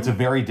 So it's a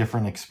very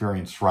different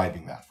experience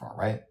driving that far,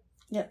 right?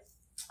 Yep.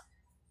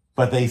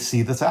 But they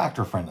see this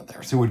actor friend of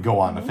theirs who would go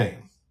on to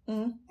fame.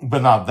 Mm-hmm.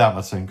 But not that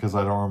much fame because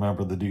I don't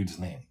remember the dude's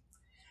name.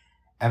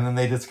 And then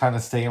they just kind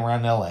of stay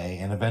around LA.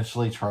 And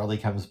eventually Charlie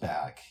comes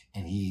back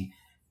and he,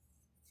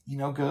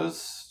 goes,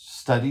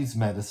 studies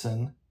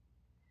medicine,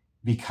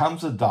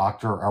 becomes a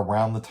doctor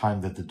around the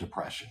time that the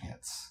Depression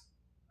hits.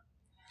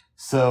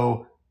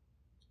 So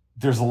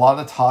there's a lot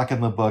of talk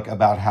in the book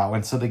about how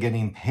instead of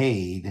getting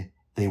paid,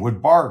 they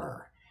would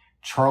barter.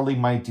 Charlie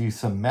might do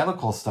some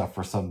medical stuff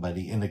for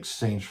somebody in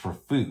exchange for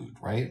food,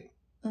 right?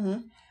 Mm-hmm.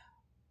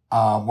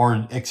 Or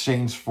in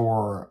exchange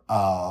for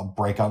a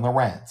break on the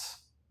rent.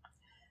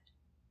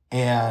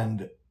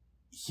 And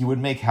he would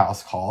make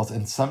house calls,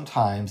 and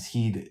sometimes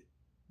he'd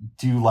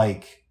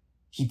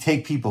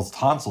take people's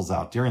tonsils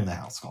out during the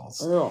house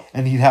calls. Ugh.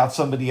 And he'd have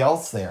somebody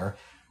else there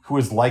who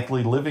is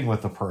likely living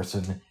with the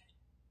person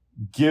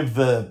give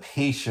the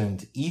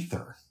patient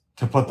ether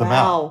to put them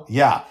out.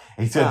 Yeah.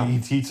 He said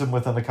he'd teach them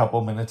within a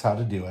couple minutes how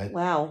to do it.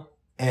 Wow.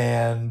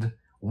 And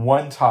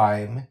one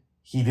time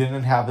he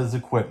didn't have his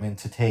equipment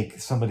to take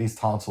somebody's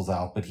tonsils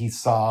out, but he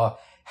saw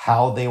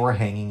how they were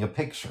hanging a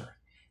picture.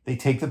 They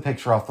take the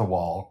picture off the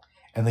wall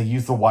and they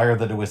use the wire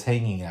that it was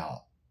hanging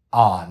out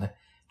on.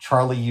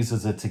 Charlie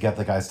uses it to get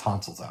the guy's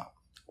tonsils out.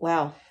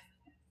 Wow.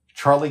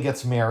 Charlie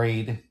gets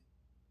married.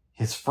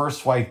 His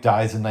first wife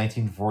dies in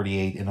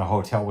 1948 in a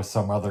hotel with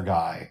some other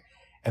guy,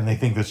 and they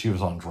think that she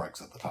was on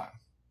drugs at the time.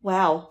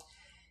 Wow.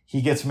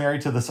 He gets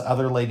married to this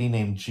other lady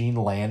named Jean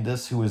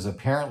Landis, who is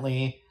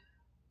apparently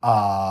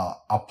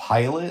a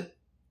pilot,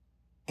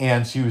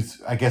 and she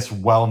was, I guess,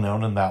 well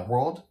known in that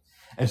world.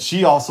 And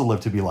she also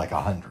lived to be like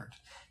 100,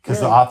 because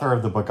the author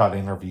of the book got to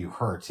interview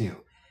her too.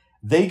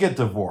 They get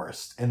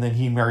divorced, and then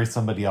he marries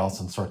somebody else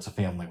and starts a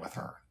family with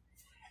her.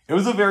 It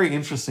was a very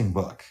interesting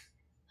book.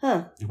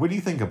 Huh. What do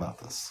you think about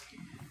this?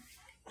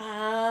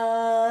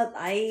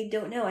 I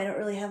don't know. I don't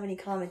really have any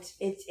comments.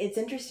 It's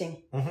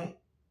interesting. Mm-hmm.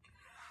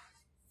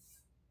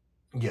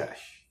 Yes.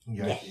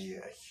 Yes.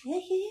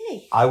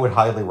 I would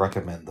highly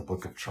recommend The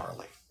Book of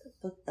Charlie. The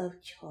Book of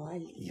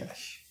Charlie.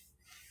 Yes.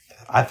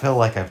 I feel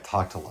like I've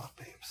talked a lot,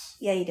 babes.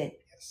 Yeah, you did.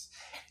 Yes.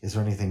 Is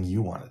there anything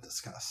you want to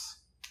discuss?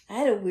 I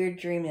had a weird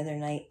dream the other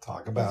night.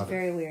 Talk about it. It was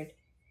very weird.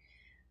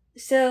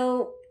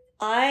 So,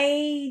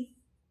 I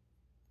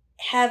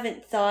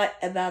haven't thought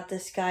about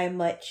this guy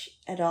much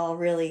at all,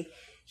 really.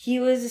 He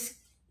was a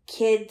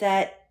kid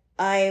that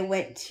I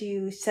went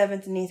to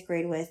 7th and 8th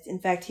grade with. In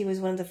fact, he was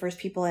one of the first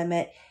people I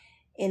met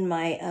in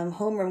my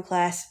homeroom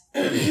class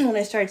when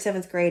I started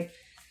 7th grade.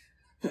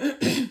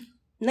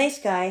 Nice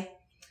guy.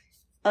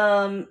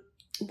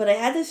 But I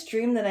had this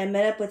dream that I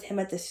met up with him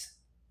at this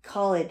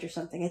college or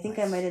something. I think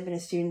I might have been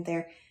a student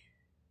there.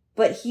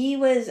 But he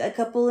was a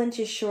couple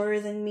inches shorter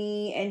than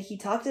me, and he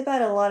talked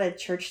about a lot of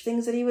church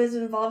things that he was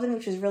involved in,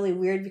 which was really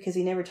weird because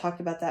he never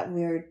talked about that when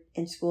we were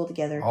in school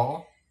together.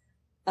 Oh.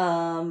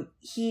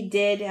 He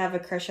did have a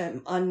crush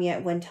on me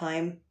at one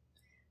time,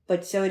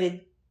 but so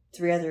did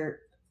 3 other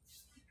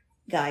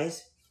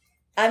guys.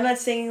 I'm not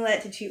saying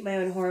that to toot my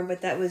own horn,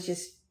 but that was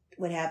just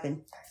what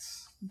happened.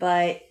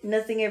 But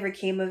nothing ever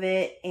came of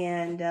it,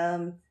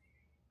 and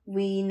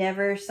we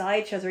never saw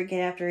each other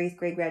again after 8th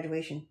grade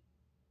graduation.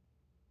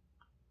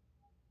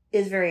 It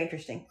was very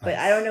interesting, but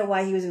I don't know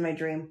why he was in my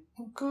dream.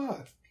 Oh,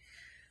 good.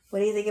 What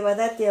do you think about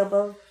that deal,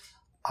 Bo?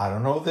 I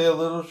don't know there,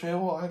 little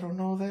Joe. I don't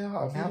know there.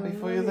 I'm happy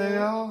for you there.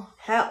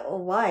 How?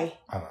 Why?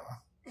 I don't know.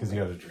 Because you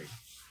had a dream.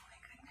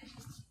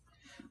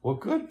 Well,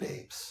 good,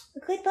 babes.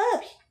 Good,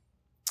 Bubs.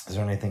 Is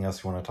there anything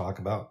else you want to talk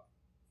about?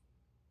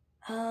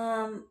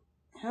 I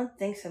don't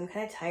think so. I'm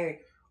kind of tired.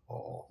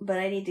 Oh. But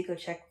I need to go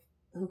check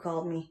who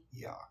called me.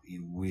 Yeah,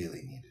 you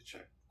really need to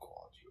check who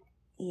called you.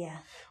 Yeah.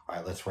 All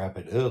right, let's wrap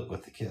it up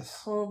with a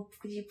kiss. Oh,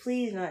 could you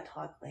please not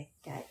talk like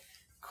that?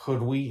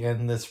 Could we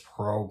end this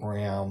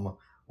program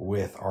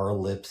with our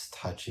lips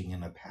touching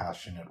in a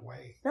passionate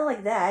way? Not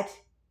like that.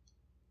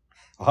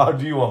 How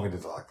do you want me to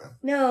talk then?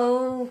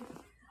 No,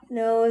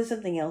 it's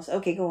something else.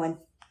 Okay, go on.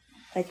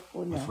 No.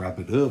 Let's wrap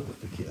it up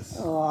with a kiss.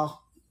 Oh.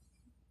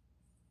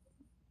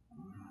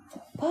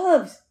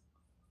 Bubs.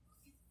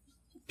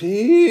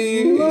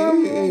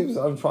 Babes,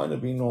 I'm trying to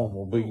be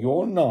normal, but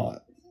you're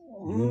not.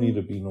 You need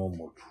to be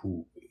normal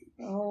too,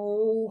 babe.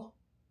 Oh.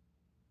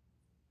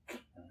 Yeah.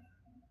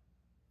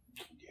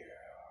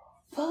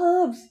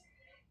 Bubs.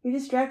 You're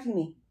distracting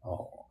me.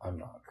 Oh, I'm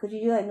not. Could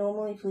you do that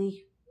normally, please?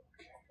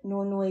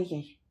 No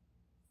noises.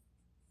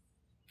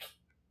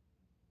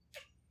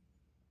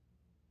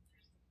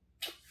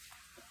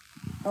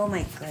 Oh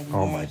my goodness.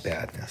 Oh my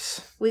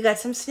badness. We got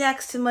some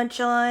snacks to munch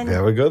on.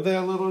 Very good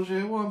there, little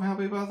J-Wo. I'm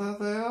happy about that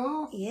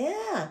there.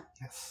 Yeah.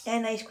 Yes.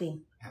 And ice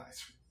cream. And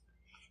ice cream.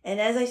 And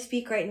as I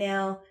speak right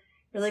now,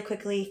 really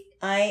quickly,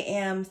 I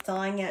am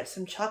thawing out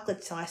some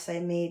chocolate sauce I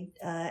made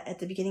at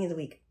the beginning of the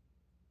week.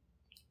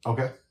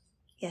 Okay.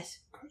 Yes.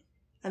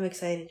 I'm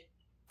excited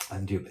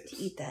And do this. to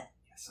eat that.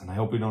 Yes, and I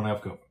hope we don't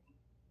have COVID.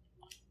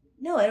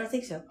 No, I don't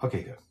think so.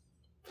 Okay, good.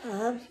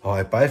 All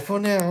right, bye for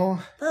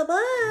now.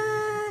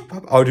 Bye-bye.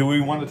 Bye. Oh, do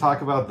we want to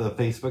talk about the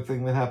Facebook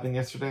thing that happened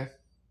yesterday?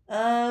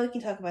 We can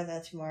talk about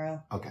that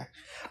tomorrow. Okay.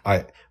 All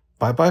right.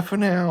 Bye-bye for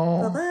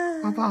now.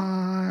 Bye-bye.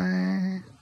 Bye-bye.